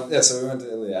 So we went to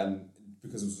Italy, and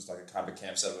because it was just like a kind of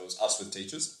camp setup, it was us with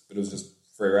teachers, but it was just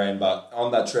free reign. But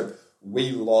on that trip,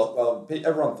 we lost. Well,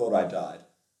 everyone thought I died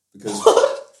because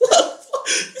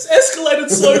it's escalated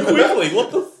so quickly.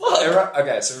 What the fuck?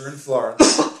 Okay, so we were in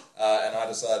Florence, and I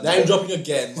decided name dropping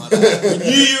again, man. We knew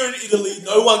you were in Italy.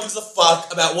 No one gives a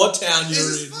fuck about what town you're this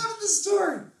is in. part of the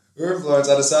story. We were in Florence.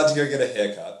 I decided to go get a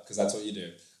haircut because that's what you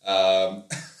do.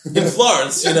 In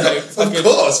Florence, you know, of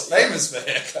course, famous for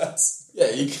haircuts. Yeah,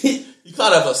 you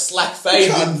can't have a slack fade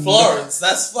in Florence.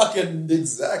 That's fucking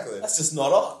exactly. That's just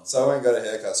not on. So I went and got a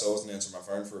haircut, so I wasn't answering my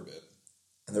phone for a bit.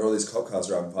 And there were all these cop cars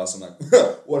driving past. I'm like,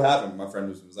 what happened? My friend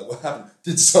was like, what happened?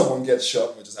 Did someone get shot?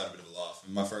 And we just had a bit of a laugh.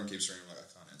 And my phone keeps ringing. I'm like,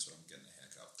 I can't answer. I'm getting a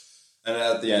haircut. And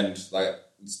at the end, like,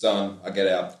 it's done. I get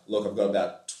out. Look, I've got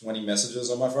about 20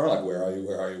 messages on my phone. Like, where are you?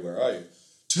 Where are you? Where are you?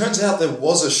 Turns out there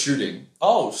was a shooting.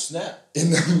 Oh, snap! In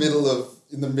the middle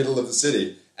of the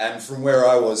city, and from where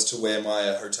I was to where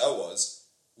my hotel was,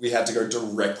 we had to go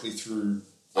directly through.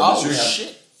 Oh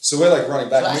shit! So we're like running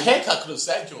back. So that haircut could have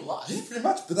saved your life. Yeah, pretty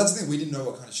much. But that's the thing. We didn't know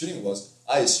what kind of shooting it was.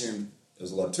 I assumed there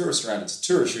was a lot of tourists around. It's a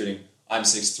tourist shooting. I'm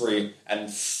 6'3" and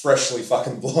freshly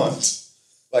fucking blonde.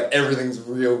 Like everything's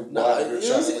real. No, it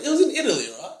was in Italy,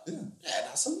 right? Yeah. Yeah,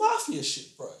 that's some mafia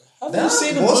shit, bro. Have you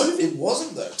seen the movie? It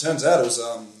wasn't though. Turns out it was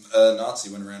a Nazi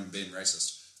went around being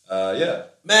racist. Yeah.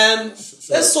 Man,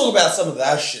 let's talk about some of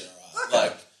that shit, alright? Okay.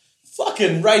 Like,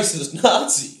 fucking racist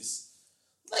Nazis.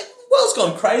 Like, the world's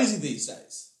gone crazy these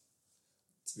days.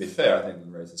 To be fair, I think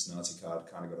the racist Nazi card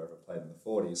kind of got overplayed in the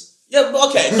 40s. Yeah, but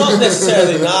okay, not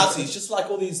necessarily Nazis, just like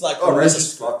all these, like,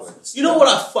 racist fuckwits. You know what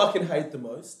I fucking hate the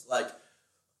most? Like,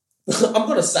 I'm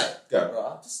gonna say it. Go.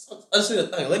 Right? I just need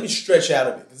to, hang on, let me stretch out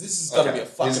a bit, because this is gonna be a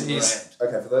fucking rant.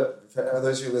 Okay, for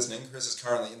those of you listening, Chris is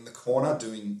currently in the corner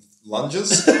doing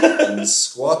lunges and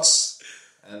squats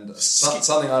and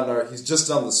something I don't know. He's just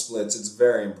done the splits. It's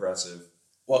very impressive.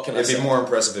 What can I say? It'd be more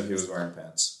impressive if he was wearing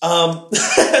pants.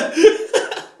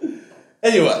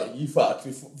 Anyway, you fuck.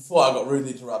 Before I got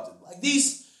rudely interrupted. Like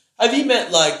these, have you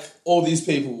met like all these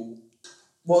people?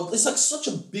 Well, there's like such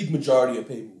a big majority of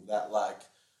people that like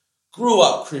grew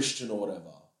up Christian or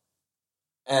whatever.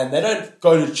 And they don't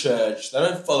go to church. They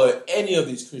don't follow any of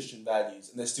these Christian values.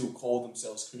 And they still call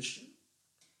themselves Christian.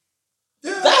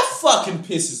 Yeah. That fucking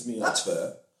pisses me off. That's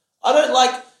fair. I don't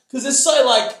like... Because there's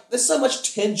so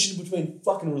much tension between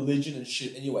fucking religion and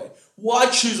shit anyway. Why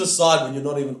choose a side when you're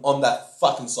not even on that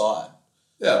fucking side?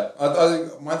 Yeah, I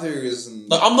think my theory is...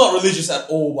 Like, I'm not religious at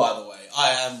all, by the way.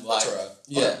 I am, like... That's right.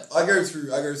 Yeah. I go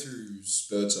through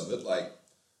spurts of it, like...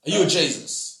 Are you a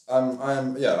Jesus? I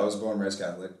was born and raised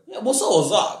Catholic. Yeah, well, so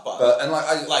was I, but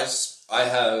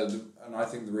I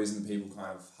think the reason people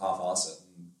kind of half-ass it,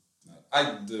 and, like,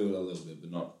 I do it a little bit,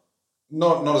 but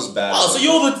not as bad. Oh, so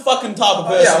you're the fucking type of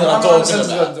person I'm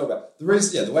talking about.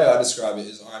 The way I describe it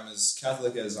is I'm as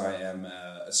Catholic as I am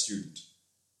a student.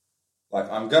 Like,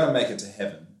 I'm going to make it to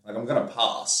heaven. Like, I'm going to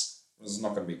pass. It's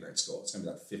not going to be a great score. It's going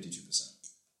to be like 52%.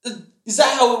 Is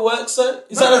that how it works, though?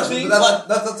 Is that a thing?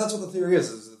 That's what the theory is.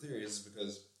 The theory is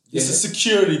because... It's a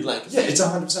security blanket. Yeah, it's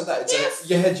 100% that. It's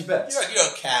you hedge your bets. You're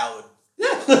a coward.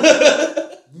 Yeah.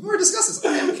 We've already discussed this.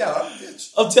 I am a coward. I'm a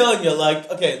bitch. I'm telling you, like,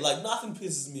 okay, like, nothing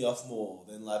pisses me off more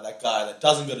than, like, that guy that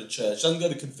doesn't go to church, doesn't go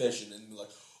to confession, and be like,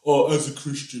 oh, as a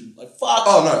Christian. Like, fuck.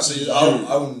 Oh, no. So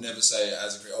I will never say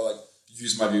as a Christian, or, like,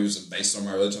 use my views based on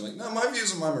my religion. I'm like, no, my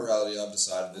views and my morality, I've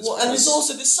decided this. Well, and there's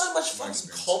so much fucking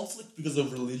conflict because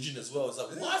of religion as well. It's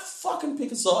like, why fucking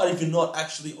pick a side if you're not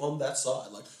actually on that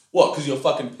side? Like, what? Because your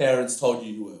fucking parents told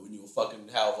you were when you were fucking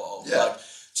however old. Yeah.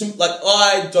 Like,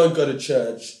 I don't go to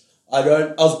church. I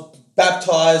was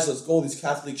baptized. I was all this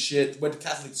Catholic shit. Went to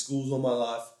Catholic schools all my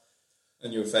life.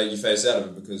 And you phased out of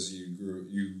it because you grew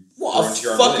into your own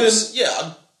fucking beliefs. Yeah.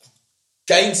 I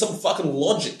gained some fucking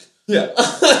logic. Yeah. And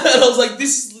I was like,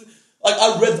 this is like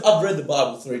I've read the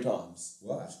Bible 3 times.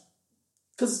 Why?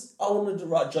 Because I wanted to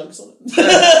write jokes on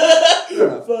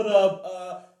it. But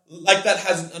like that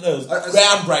hasn't. I know it was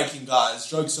groundbreaking, guys.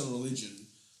 Jokes on religion.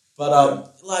 But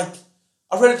like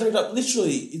I've read it 3 times.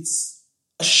 Literally, it's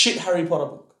a shit Harry Potter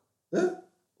book. Yeah.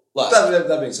 Like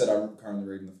that being said, I'm currently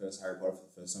reading the first Harry Potter for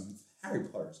the first time. Harry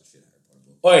Potter is a shit Harry Potter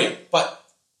book. Wait, but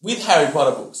with Harry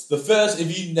Potter books, the first.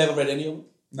 Have you never read any of them?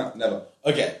 No, never.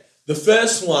 Okay, the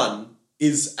first one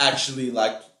is actually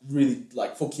like really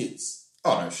like for kids.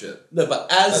 Oh no shit. No,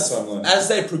 but as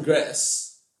they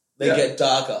progress, they get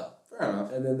darker. Fair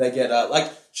enough. And then they get like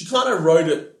she kind of wrote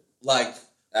it like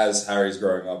as Harry's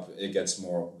growing up, it gets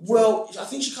more. Well, I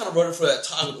think she kind of wrote it for a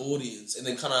target audience, and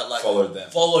then kind of like followed them.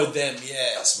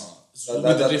 Yeah, that's smart.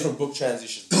 With the different book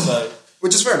transitions. So,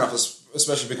 which is fair enough,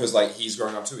 especially because like he's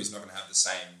growing up too. He's not going to have the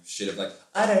same shit of like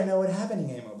I don't know what's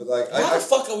happening anymore. But like, why the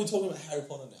fuck are we talking about Harry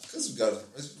Potter now? Because we've got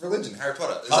religion, Harry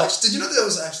Potter. Did you know there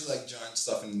was actually like giant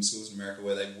stuff in schools in America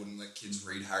where they wouldn't let kids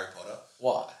read Harry Potter?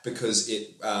 Why? Because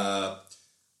it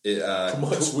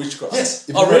promotes witchcraft. Yes.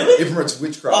 Really? It promotes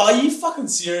witchcraft. Oh, are you fucking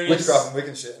serious? Witchcraft and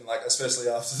Wiccan shit, and like especially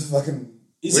after the fucking.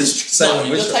 Is this no?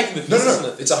 You're taking the piss.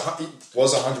 No. It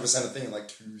was 100% a thing in like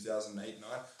 2008,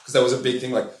 9, because there was a big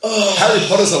thing like Harry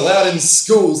Potter's allowed in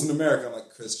schools in America. I'm like,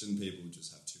 Christian people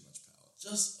just have too much power.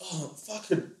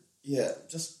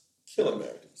 Just kill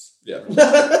Americans. Yeah.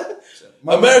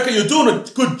 America, you're doing a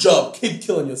good job. Keep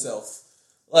killing yourself.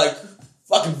 Like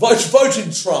fucking vote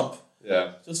in Trump.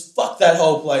 Yeah. Just fuck that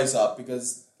whole place up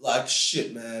because like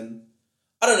shit, man.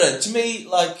 I don't know. To me,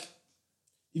 like.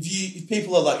 If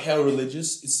people are like hell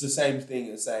religious, it's the same thing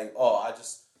as saying, "Oh, I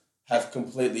just have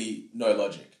completely no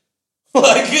logic."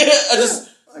 Like,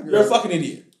 you're a fucking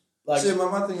idiot. Like, see,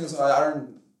 my thing is, I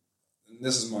don't. And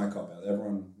this is my cop out.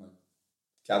 Everyone, like,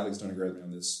 Catholics don't agree with me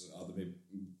on this. Other people,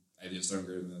 atheists don't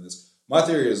agree with me on this. My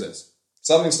theory is this: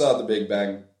 something started the Big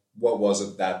Bang. What was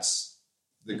it? That's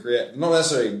the creator, not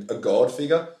necessarily a god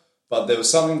figure, but there was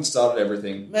something that started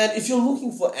everything. Man, if you're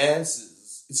looking for answers.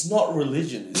 It's not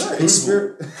religion. It's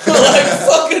spirit. Like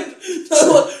fucking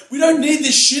we don't need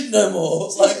this shit no more.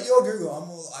 It's like you're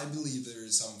Google. I believe there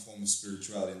is some form of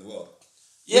spirituality in the world.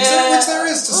 Yeah, which there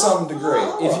is to some degree.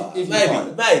 If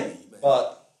maybe.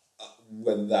 But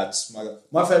whether that's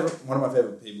my favorite, one of my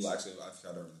favorite people actually, I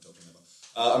don't really talk to him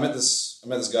about. I met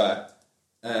this guy,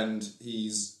 and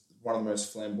he's one of the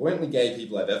most flamboyantly gay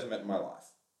people I've ever met in my life.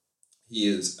 He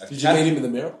is. Did you meet him in the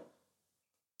mirror?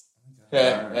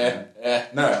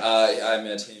 No, I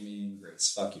met him in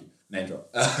Greece. Fuck you, name drop.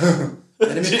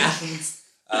 Met him in Athens.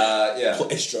 Yeah,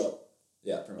 Place drop.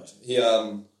 Yeah, pretty much.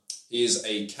 He is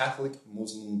a Catholic,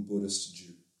 Muslim, Buddhist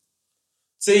Jew.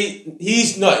 See,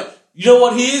 you know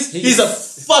what he is? He's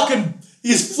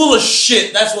full of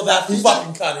shit. That's what that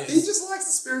fucking cunt is. He just likes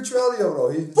the spirituality of it all.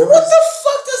 But what the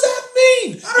fuck does that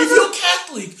mean? If you're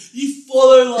Catholic, you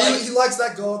follow He likes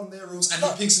that God and their rules, and he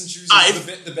picks and chooses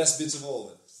the best bits of all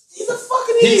of it. He's a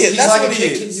fucking idiot. That's like what he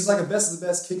is. He's like a best of the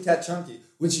best Kit Kat Chunky,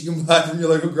 which you can buy from your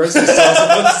local grocery store.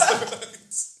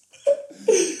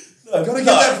 Gotta get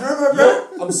that promo,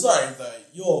 bro. I'm sorry, though.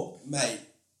 Your mate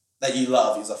that you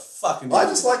love is a fucking idiot. I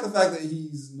just like the fact that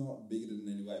he's not bigoted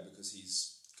in any way because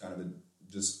he's kind of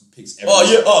just picks every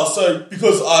side. So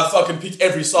because I fucking pick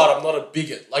every side, I'm not a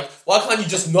bigot. Like, why can't you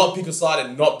just not pick a side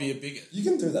and not be a bigot? You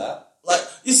can do that. Like,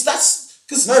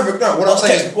 because what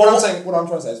I'm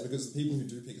trying to say is because the people who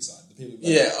do pick a side, the people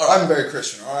who I'm very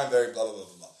Christian, or I'm very blah blah blah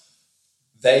blah blah.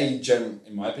 They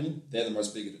in my opinion, they're the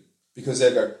most bigoted. Because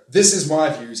they go, this is my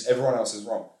views, everyone else is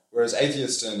wrong. Whereas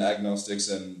atheists and agnostics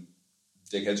and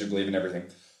dickheads who believe in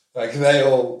everything, like they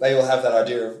all have that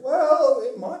idea of, well,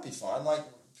 it might be fine. Like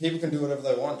people can do whatever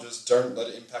they want, just don't let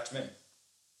it impact me.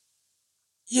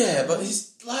 Yeah, but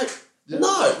he's like,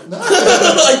 no.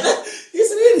 Like,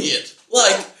 he's an idiot.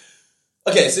 Like,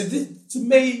 okay, so to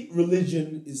me,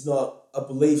 religion is not a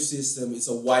belief system; it's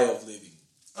a way of living.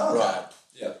 Oh, right.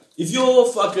 Yeah. If you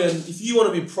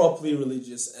want to be properly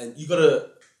religious and you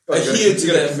gotta adhere to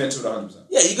their commit to it 100%.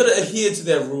 Yeah, you gotta adhere to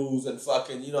their rules and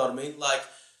fucking, you know what I mean? Like,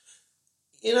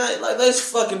 you know, like those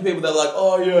fucking people that are like,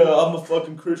 oh yeah, I'm a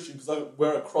fucking Christian because I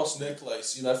wear a cross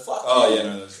necklace, you know, fuck you. Yeah,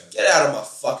 no, those guys. Get out of my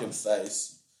fucking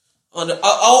face. I'm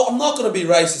not gonna be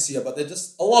racist here, but they're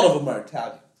just, a lot of them are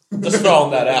Italian. Just throwing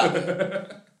that out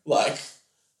there. Like,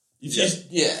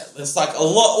 there's like a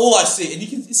lot, all I see, and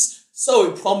it's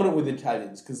so prominent with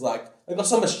Italians because like they've got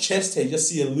so much chest hair, you just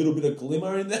see a little bit of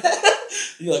glimmer in there.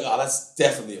 You're like, oh, that's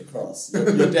definitely a cross.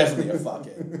 You're definitely a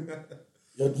fuckhead.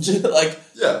 You're like,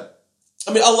 yeah.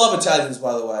 I mean, I love Italians,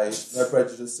 by the way. No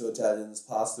prejudice to Italians.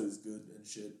 Pasta is good and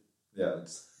shit. Yeah,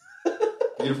 it's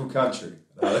beautiful country.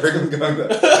 I reckon I'm going there.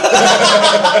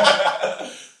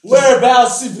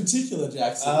 Whereabouts in particular,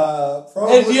 Jackson?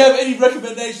 Probably. And do you have any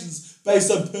recommendations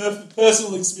based on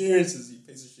personal experiences, you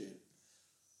piece of shit?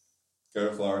 Go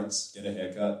to Florence, get a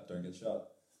haircut, don't get shot.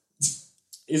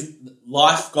 Is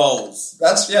life goals.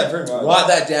 That's, pretty much. Write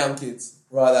that down, kids.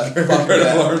 Write that Go fucking to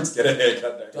down. Florence, get a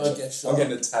haircut, don't get shot. I'm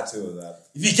getting a tattoo of that.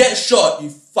 If you get shot, you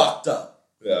fucked up.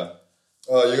 Yeah.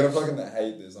 Oh, you're going to fucking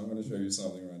hate this. I'm going to show you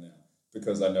something right now.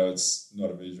 Because I know it's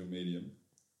not a visual medium.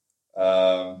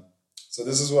 So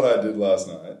this is what I did last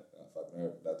night. Oh, fuck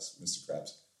no, that's Mr.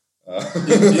 Krabs.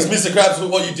 Is Mr. Krabs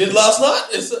what you did last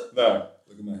night? No,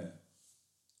 look at my hair.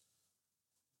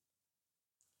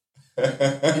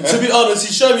 To be honest,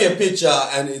 he showed me a picture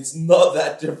and it's not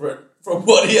that different from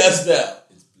what he has now.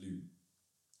 It's blue.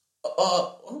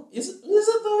 Is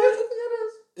it though?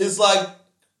 It's like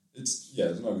it's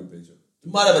not a good picture.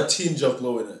 It might have a tinge of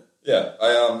blue in it. Yeah,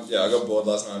 I got bored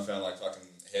last night and found like fucking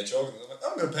hair chalk and I was like,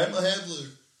 I'm gonna paint my hair blue.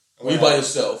 Were you by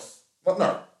yourself? What? No.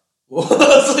 I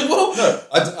was like, well, no.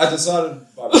 I decided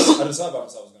by myself I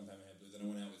was gonna paint my hair blue. Then I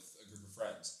went out with a group of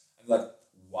friends and like,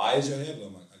 why is your hair blue?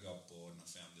 I'm like, I got bored and I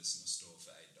found this in the store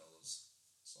for $8.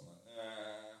 So I'm like,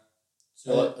 So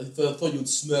I thought you'd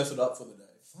smurf it up for the day.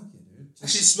 Fuck you, dude.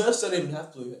 Actually, Smurfs don't even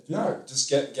have blue hair. No, just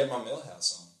get my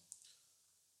Millhouse on.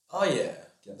 Oh yeah.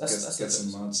 Get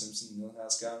some Marge Simpson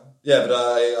Millhouse going. Yeah,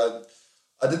 but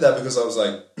I did that because I was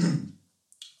like,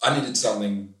 I needed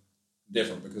something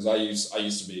different because I used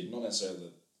to be not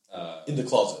necessarily in the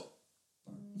closet.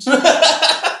 Fuck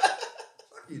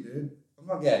you, dude. I'm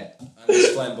not gay. I'm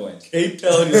just flamboyant. Keep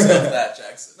telling yourself that,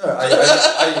 Jackson. No,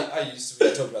 I used to be.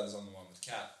 I talked about this on the one with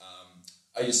Kat.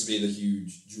 I used to be the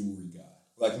huge jewelry guy,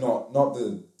 like not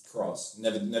the cross.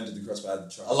 Never did the cross, but I had the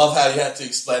chunky. I love how you had to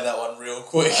explain that one real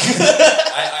quick.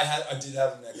 I did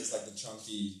have a necklace like the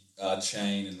chunky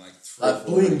chain and like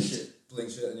bling shit. Bling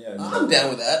shit, and yeah. I'm down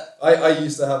with that. I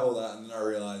used to have all that, and then I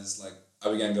realized like I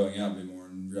began going out a bit more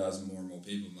and realizing more and more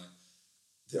people. I'm like,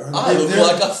 I look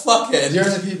like a fuckhead. The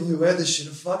only people who wear this shit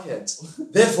are fuckheads.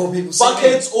 Therefore, people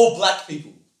fuckheads or black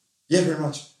people. Yeah, very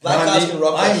much. Black guys can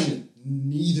rock that shit.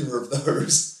 neither of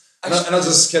those. And I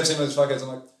just kept saying to those fuckheads, I'm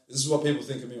like, this is what people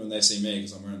think of me when they see me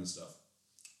because I'm wearing this stuff.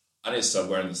 I need to start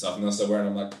wearing this stuff. And then I start wearing it,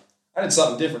 I'm like, I need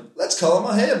something different. Let's colour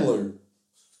my hair blue.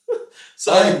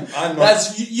 So I'm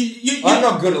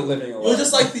not good at living alone. You're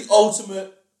just like the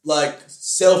ultimate, like,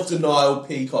 self-denial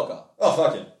peacocker. Oh,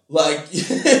 fuck it. Like...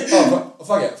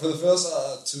 fuck it. For the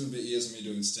first 2 and a bit years of me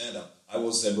doing stand-up, I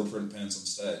wore zebra print pants on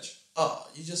stage. Oh,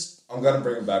 you just... I'm going to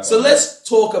bring them back. So let's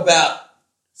talk about...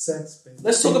 Sex, baby.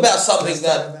 Let's talk about something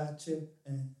that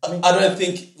I don't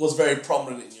think was very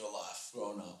prominent in your life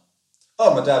growing up.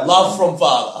 Oh, my dad. Love from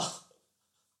father.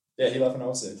 Yeah, he left when I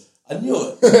was 6. I knew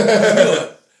it.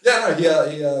 Yeah, no, he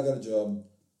got a job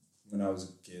when I was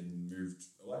a kid and moved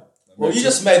away. Well, you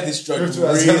just made this joke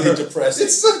really depressing.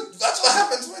 That's what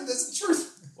happens when there's the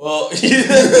truth. Well, you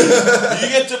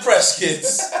get depressed,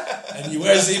 kids, and you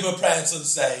wear zebra pants on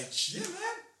stage. Yeah,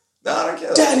 man. No, I don't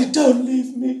care. Daddy, don't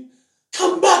leave me.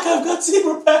 Come back, I've got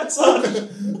zebra pants on.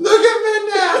 Look at me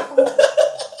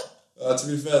now. To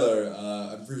be fair,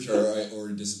 though, I'm pretty sure I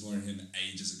already disappointed him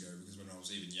ages ago because when I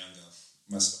was even younger,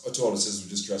 my two older sisters would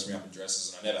just dress me up in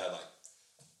dresses, and I never had, like,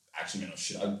 action men or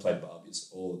shit. I played Barbies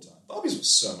all the time. Barbies were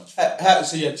so much fun.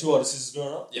 So you had 2 older sisters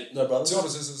growing up? Yeah. No brothers? 2 older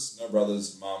sisters, no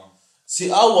brothers, mum. See,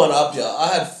 I one up you. I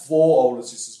had 4 older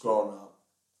sisters growing up,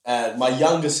 and my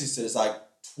younger sister is like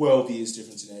 12 years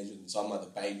difference in age, so I'm like the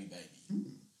baby.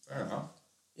 Fair enough.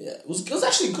 Yeah, it was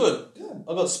actually good. Yeah.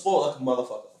 I got spoiled like a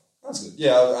motherfucker. That's good.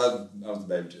 Yeah, I was the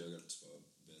baby too. I got spoiled.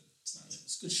 But it's nice.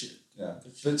 It's good shit. Yeah.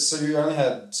 But so you only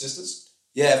had sisters?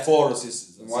 Yeah, 4 older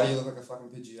sisters. Then why do you look like a fucking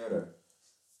Pidgeotto?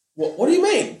 What do you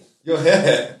mean? Your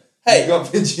hair. Hey. You got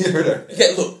Pidgeotto.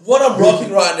 Okay, look, what I'm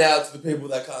rocking right now to the people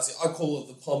that can't see, I call it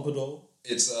the pompadour.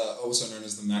 It's also known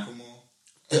as the Macklemore.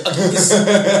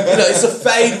 It's a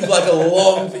fade with like a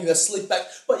long thing that's slicked back.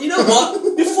 But you know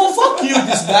what? Before fuck you with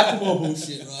this Macklemore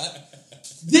bullshit, right?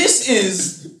 This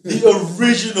is the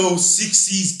original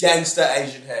 60s gangster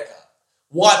Asian haircut.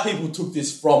 White people took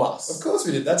this from us. Of course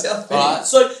we did. That's our thing.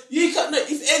 So you can't.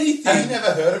 If anything, have you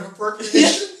never heard of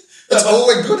appropriation? That's all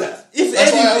we're good at. If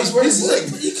That's anything, why I was wearing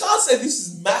sling. You can't say this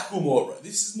is Macklemore, bro.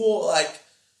 This is more like,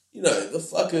 the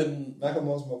fucking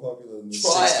Macklemore's more popular than the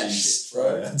triad 60s shit, bro.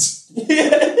 triads.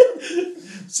 Yeah.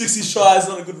 60s triad's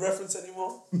not a good reference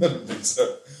anymore. I don't think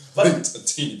so. But it's a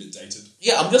teeny bit dated.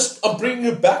 Yeah, I'm bringing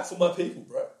it back for my people,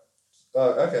 bro.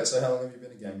 Oh, okay. So how long have you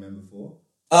been a gang member for?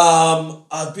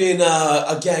 I've been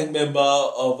a gang member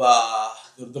of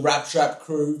the Raptrap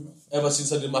crew ever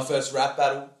since I did my first rap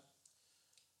battle.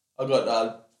 I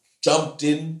got jumped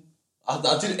in.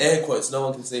 I did air quotes. No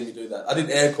one can see me do that. I did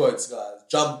air quotes, guys.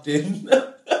 Jumped in.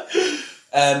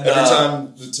 And every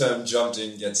time the term "jumped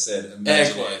in" gets said, imagine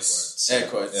air quotes. Air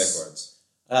quotes.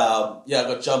 I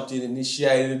got jumped in,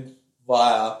 initiated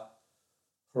via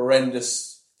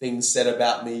horrendous things said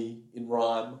about me in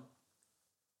rhyme.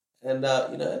 And,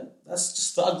 that's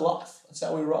just thug life. That's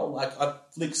how we roll. Like, I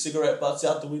flick cigarette butts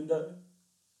out the window.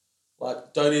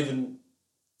 Like, don't even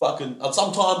fucking...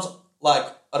 Sometimes, like,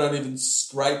 I don't even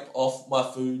scrape off my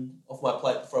food off my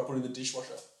plate before I put it in the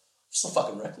dishwasher. Just so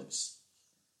fucking reckless.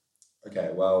 Okay,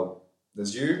 well,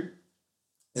 there's you,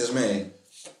 there's me,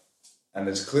 and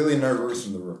there's clearly no Ruth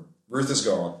in the room. Ruth is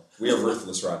gone. We are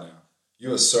ruthless right now.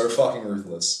 You are so fucking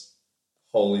ruthless.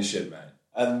 Holy shit, man.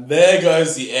 And there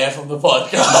goes the air from the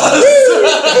podcast.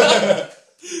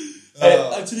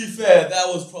 Hey, to be fair, that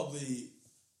was probably...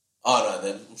 Oh, no,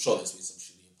 then I'm sure there's been some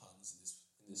shitty puns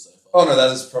in this so far. Oh, no,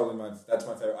 that's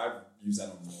my favourite. I've used that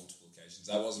on multiple occasions.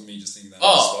 That wasn't me just thinking that.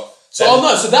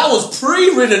 So that was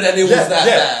pre-written and it was that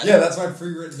bad. Yeah, that's my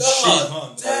pre-written shit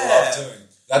pun that I love doing.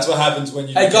 That's what happens when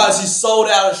you... Hey, guys, he sold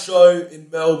out a show in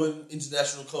Melbourne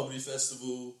International Comedy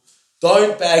Festival.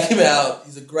 Don't bag him out.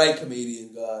 He's a great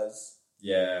comedian, guys.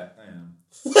 Yeah, I am.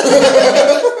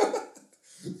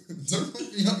 Don't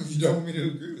look me up if you don't want me to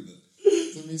agree with it.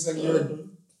 It's me saying you're...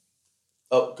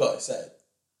 Oh, go, say it.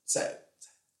 Say it.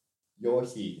 You're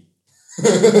here.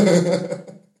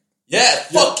 Yeah,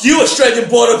 fuck you, Australian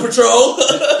Border Patrol.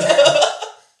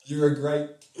 You're a great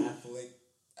Catholic.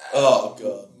 Oh,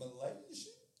 God.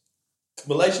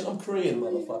 Malaysian? I'm Korean,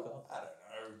 motherfucker. I don't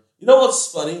know. You know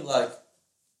what's funny? Like,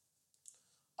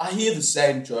 I hear the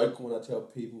same joke when I tell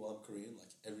people I'm Korean, like,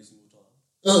 every single time.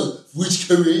 Oh, which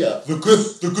Korea? The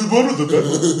good one or the bad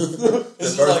one?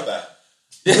 They're both bad.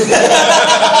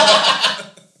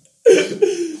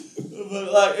 But,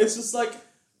 like, it's just like,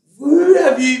 who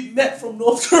have you met from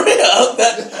North Korea? Who?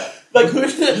 You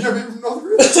know people from North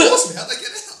Korea? That's awesome. How'd they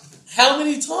get out? How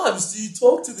many times do you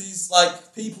talk to these,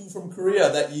 like, people from Korea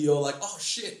that you're like, oh,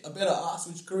 shit, I better ask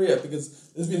which Korea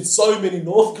because there's been so many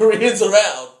North Koreans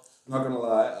around. I'm not going to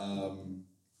lie.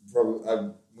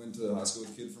 When went to high school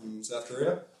with a kid from South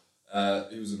Korea.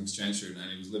 He was an exchange student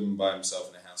and he was living by himself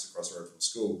in a house across the road from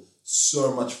school.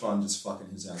 So much fun just fucking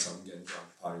his house up and getting drunk,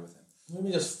 party with him. What do you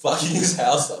mean just fucking his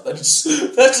house up? That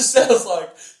just sounds like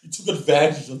you took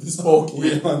advantage of this poor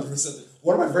kid. 100%.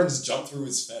 One of my friends jumped through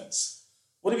his fence.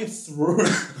 What do you mean through?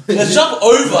 Jump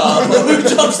over? Who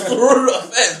jumps through a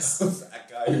fence? That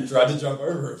guy who tried to jump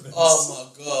over a fence.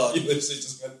 Oh my god. He literally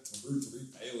just went through 3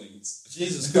 palings.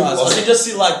 Jesus Christ. I can just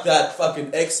see like that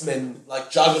fucking X-Men, like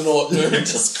Juggernaut dude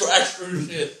just crash through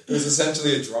shit. It was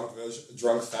essentially a drunk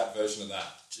fat version of that.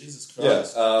 Jesus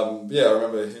Christ. Yeah, I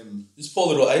remember him. This poor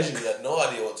little Asian, he had no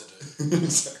idea what to do.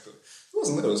 Exactly. It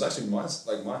wasn't little, it was actually my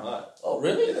height. Oh,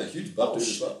 really? Yeah, huge buff dude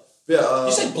as well.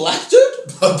 You say black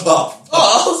dude? Buff. Oh,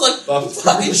 I was like, buff.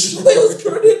 fucking shit, was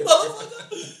Korean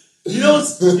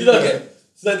motherfucker. Okay.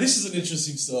 So this is an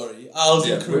interesting story. I was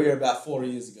in Korea about 4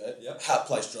 years ago. Yep. Hat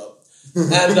place drop.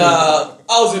 And I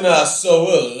was in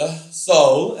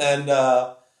Seoul, and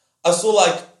I saw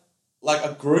like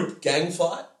a group gang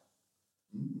fight.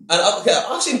 And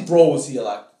I've seen brawls here,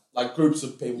 like groups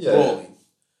of people brawling.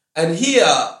 And here,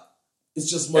 it's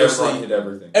just mostly everyone hit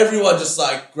everything. Everyone just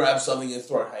like grab something and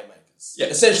throw haymakers. Yeah.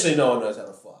 Essentially, no one knows how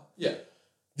to fight. Yeah.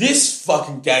 This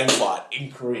fucking gang fight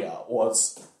in Korea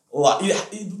was like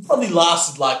it probably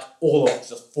lasted like all of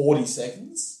just 40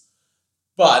 seconds,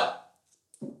 but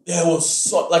there was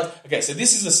so okay. So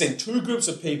this is the scene: 2 groups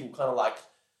of people kind of like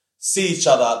see each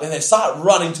other, then they start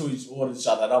running towards each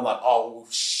other, and I'm like, oh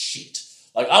shit!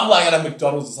 Like I'm like at a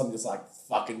McDonald's or something. It's like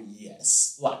fucking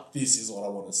yes, like this is what I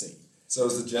want to see. So it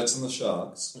was the Jets and the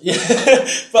Sharks. Yeah,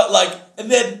 but like,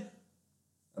 and then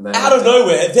out of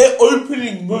nowhere, their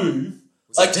opening move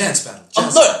was like dance battle.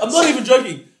 I'm not even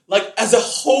joking. Like as a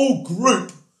whole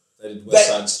group, they did West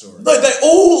Side Story. No, their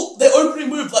opening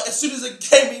move, like as soon as it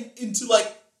came into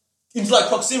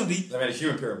proximity, they made a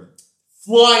human pyramid.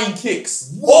 Flying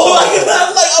kicks. Whoa!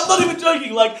 I'm not even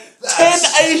joking. Like 10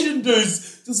 Asian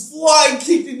dudes just flying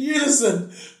kicked in unison,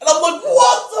 and I'm like,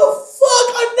 what the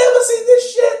fuck? I've never seen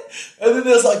this shit. And then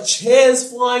there's like chairs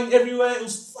flying everywhere. It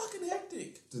was fucking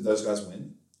hectic. Did those guys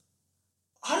win?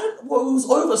 It was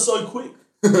over so quick.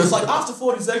 It was like after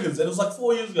 40 seconds, and it was like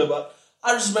 4 years ago, but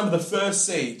I just remember the first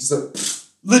scene.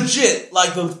 Legit,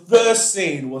 like the first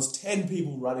scene was 10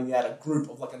 people running out, a group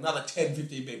of like another 10,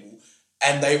 15 people,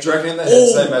 and they... Do you reckon in their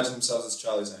heads they imagine themselves as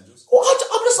Charlie's Angels? Well,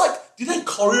 I'm just like, did they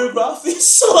choreograph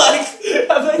this? Like,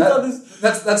 have they done this?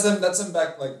 That's them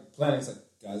back, like, planning. It's like,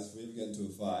 guys, if we ever get into a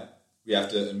fight, we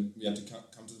have to come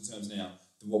to the terms now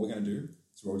that what we're going to do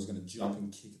is we're always going to jump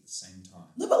and kick at the same time.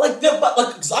 No, but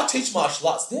because I teach martial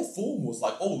arts, their form was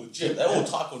like all legit. They're all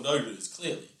taekwondo dudes,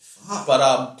 clearly. Fuck.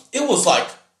 But it was like,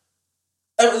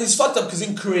 it's fucked up because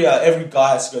in Korea, every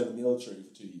guy has to go to the military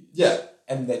for 2 years. Yeah.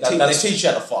 And they teach you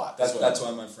how to fight. That's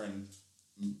why my friend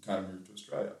kind of moved to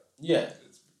Australia. Yeah.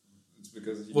 It's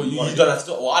because... you don't have to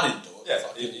do it. Well, I didn't do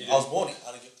it. Yeah. I was born here.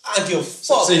 I didn't give a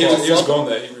fuck. So he was born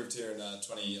there. He moved here in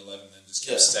 2011 and just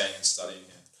kept staying and studying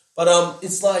here. But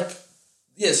it's like...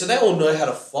 Yeah, so they all know how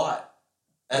to fight.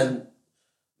 And,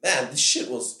 man, this shit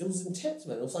was intense,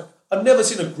 man. It was like, I've never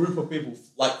seen a group of people,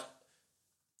 like,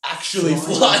 actually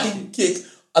flying kick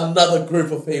another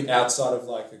group of people. Outside of,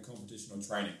 like, a competition or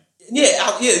training.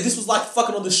 Yeah, this was like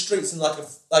fucking on the streets and like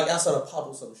outside a pub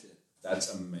or some shit.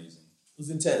 That's amazing. It was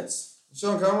intense.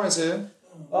 Sean Conway's here.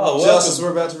 Oh, well. Justice,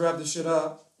 we're about to wrap this shit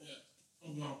up. Yeah.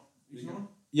 You coming?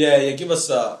 Yeah, give us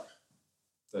 30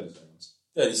 seconds.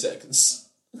 30 seconds.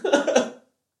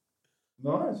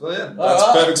 Nice. Well, yeah. That's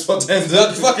a perfect spot to end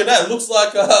it. Fucking that. Looks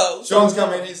like... Sean's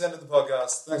come in. He's ended the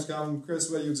podcast. Thanks, Carmen. Chris,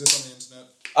 where you exist on the internet?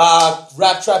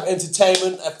 Raptrap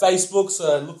Entertainment at Facebook.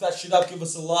 So look that shit up. Give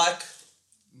us a like.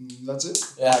 That's it.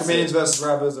 Yeah, Comedians vs.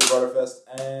 Rappers at Rotofest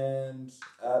and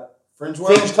at Fringe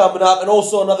World. Fringe coming up. And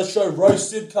also another show,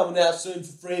 Roasted, coming out soon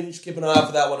for Fringe. Keep an eye out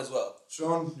for that one as well.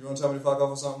 Sean, you want to tell me to fuck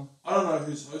off or something? I don't know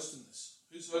who's hosting this.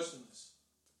 Who's hosting this?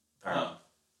 Apparently.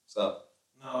 What's up?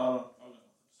 No,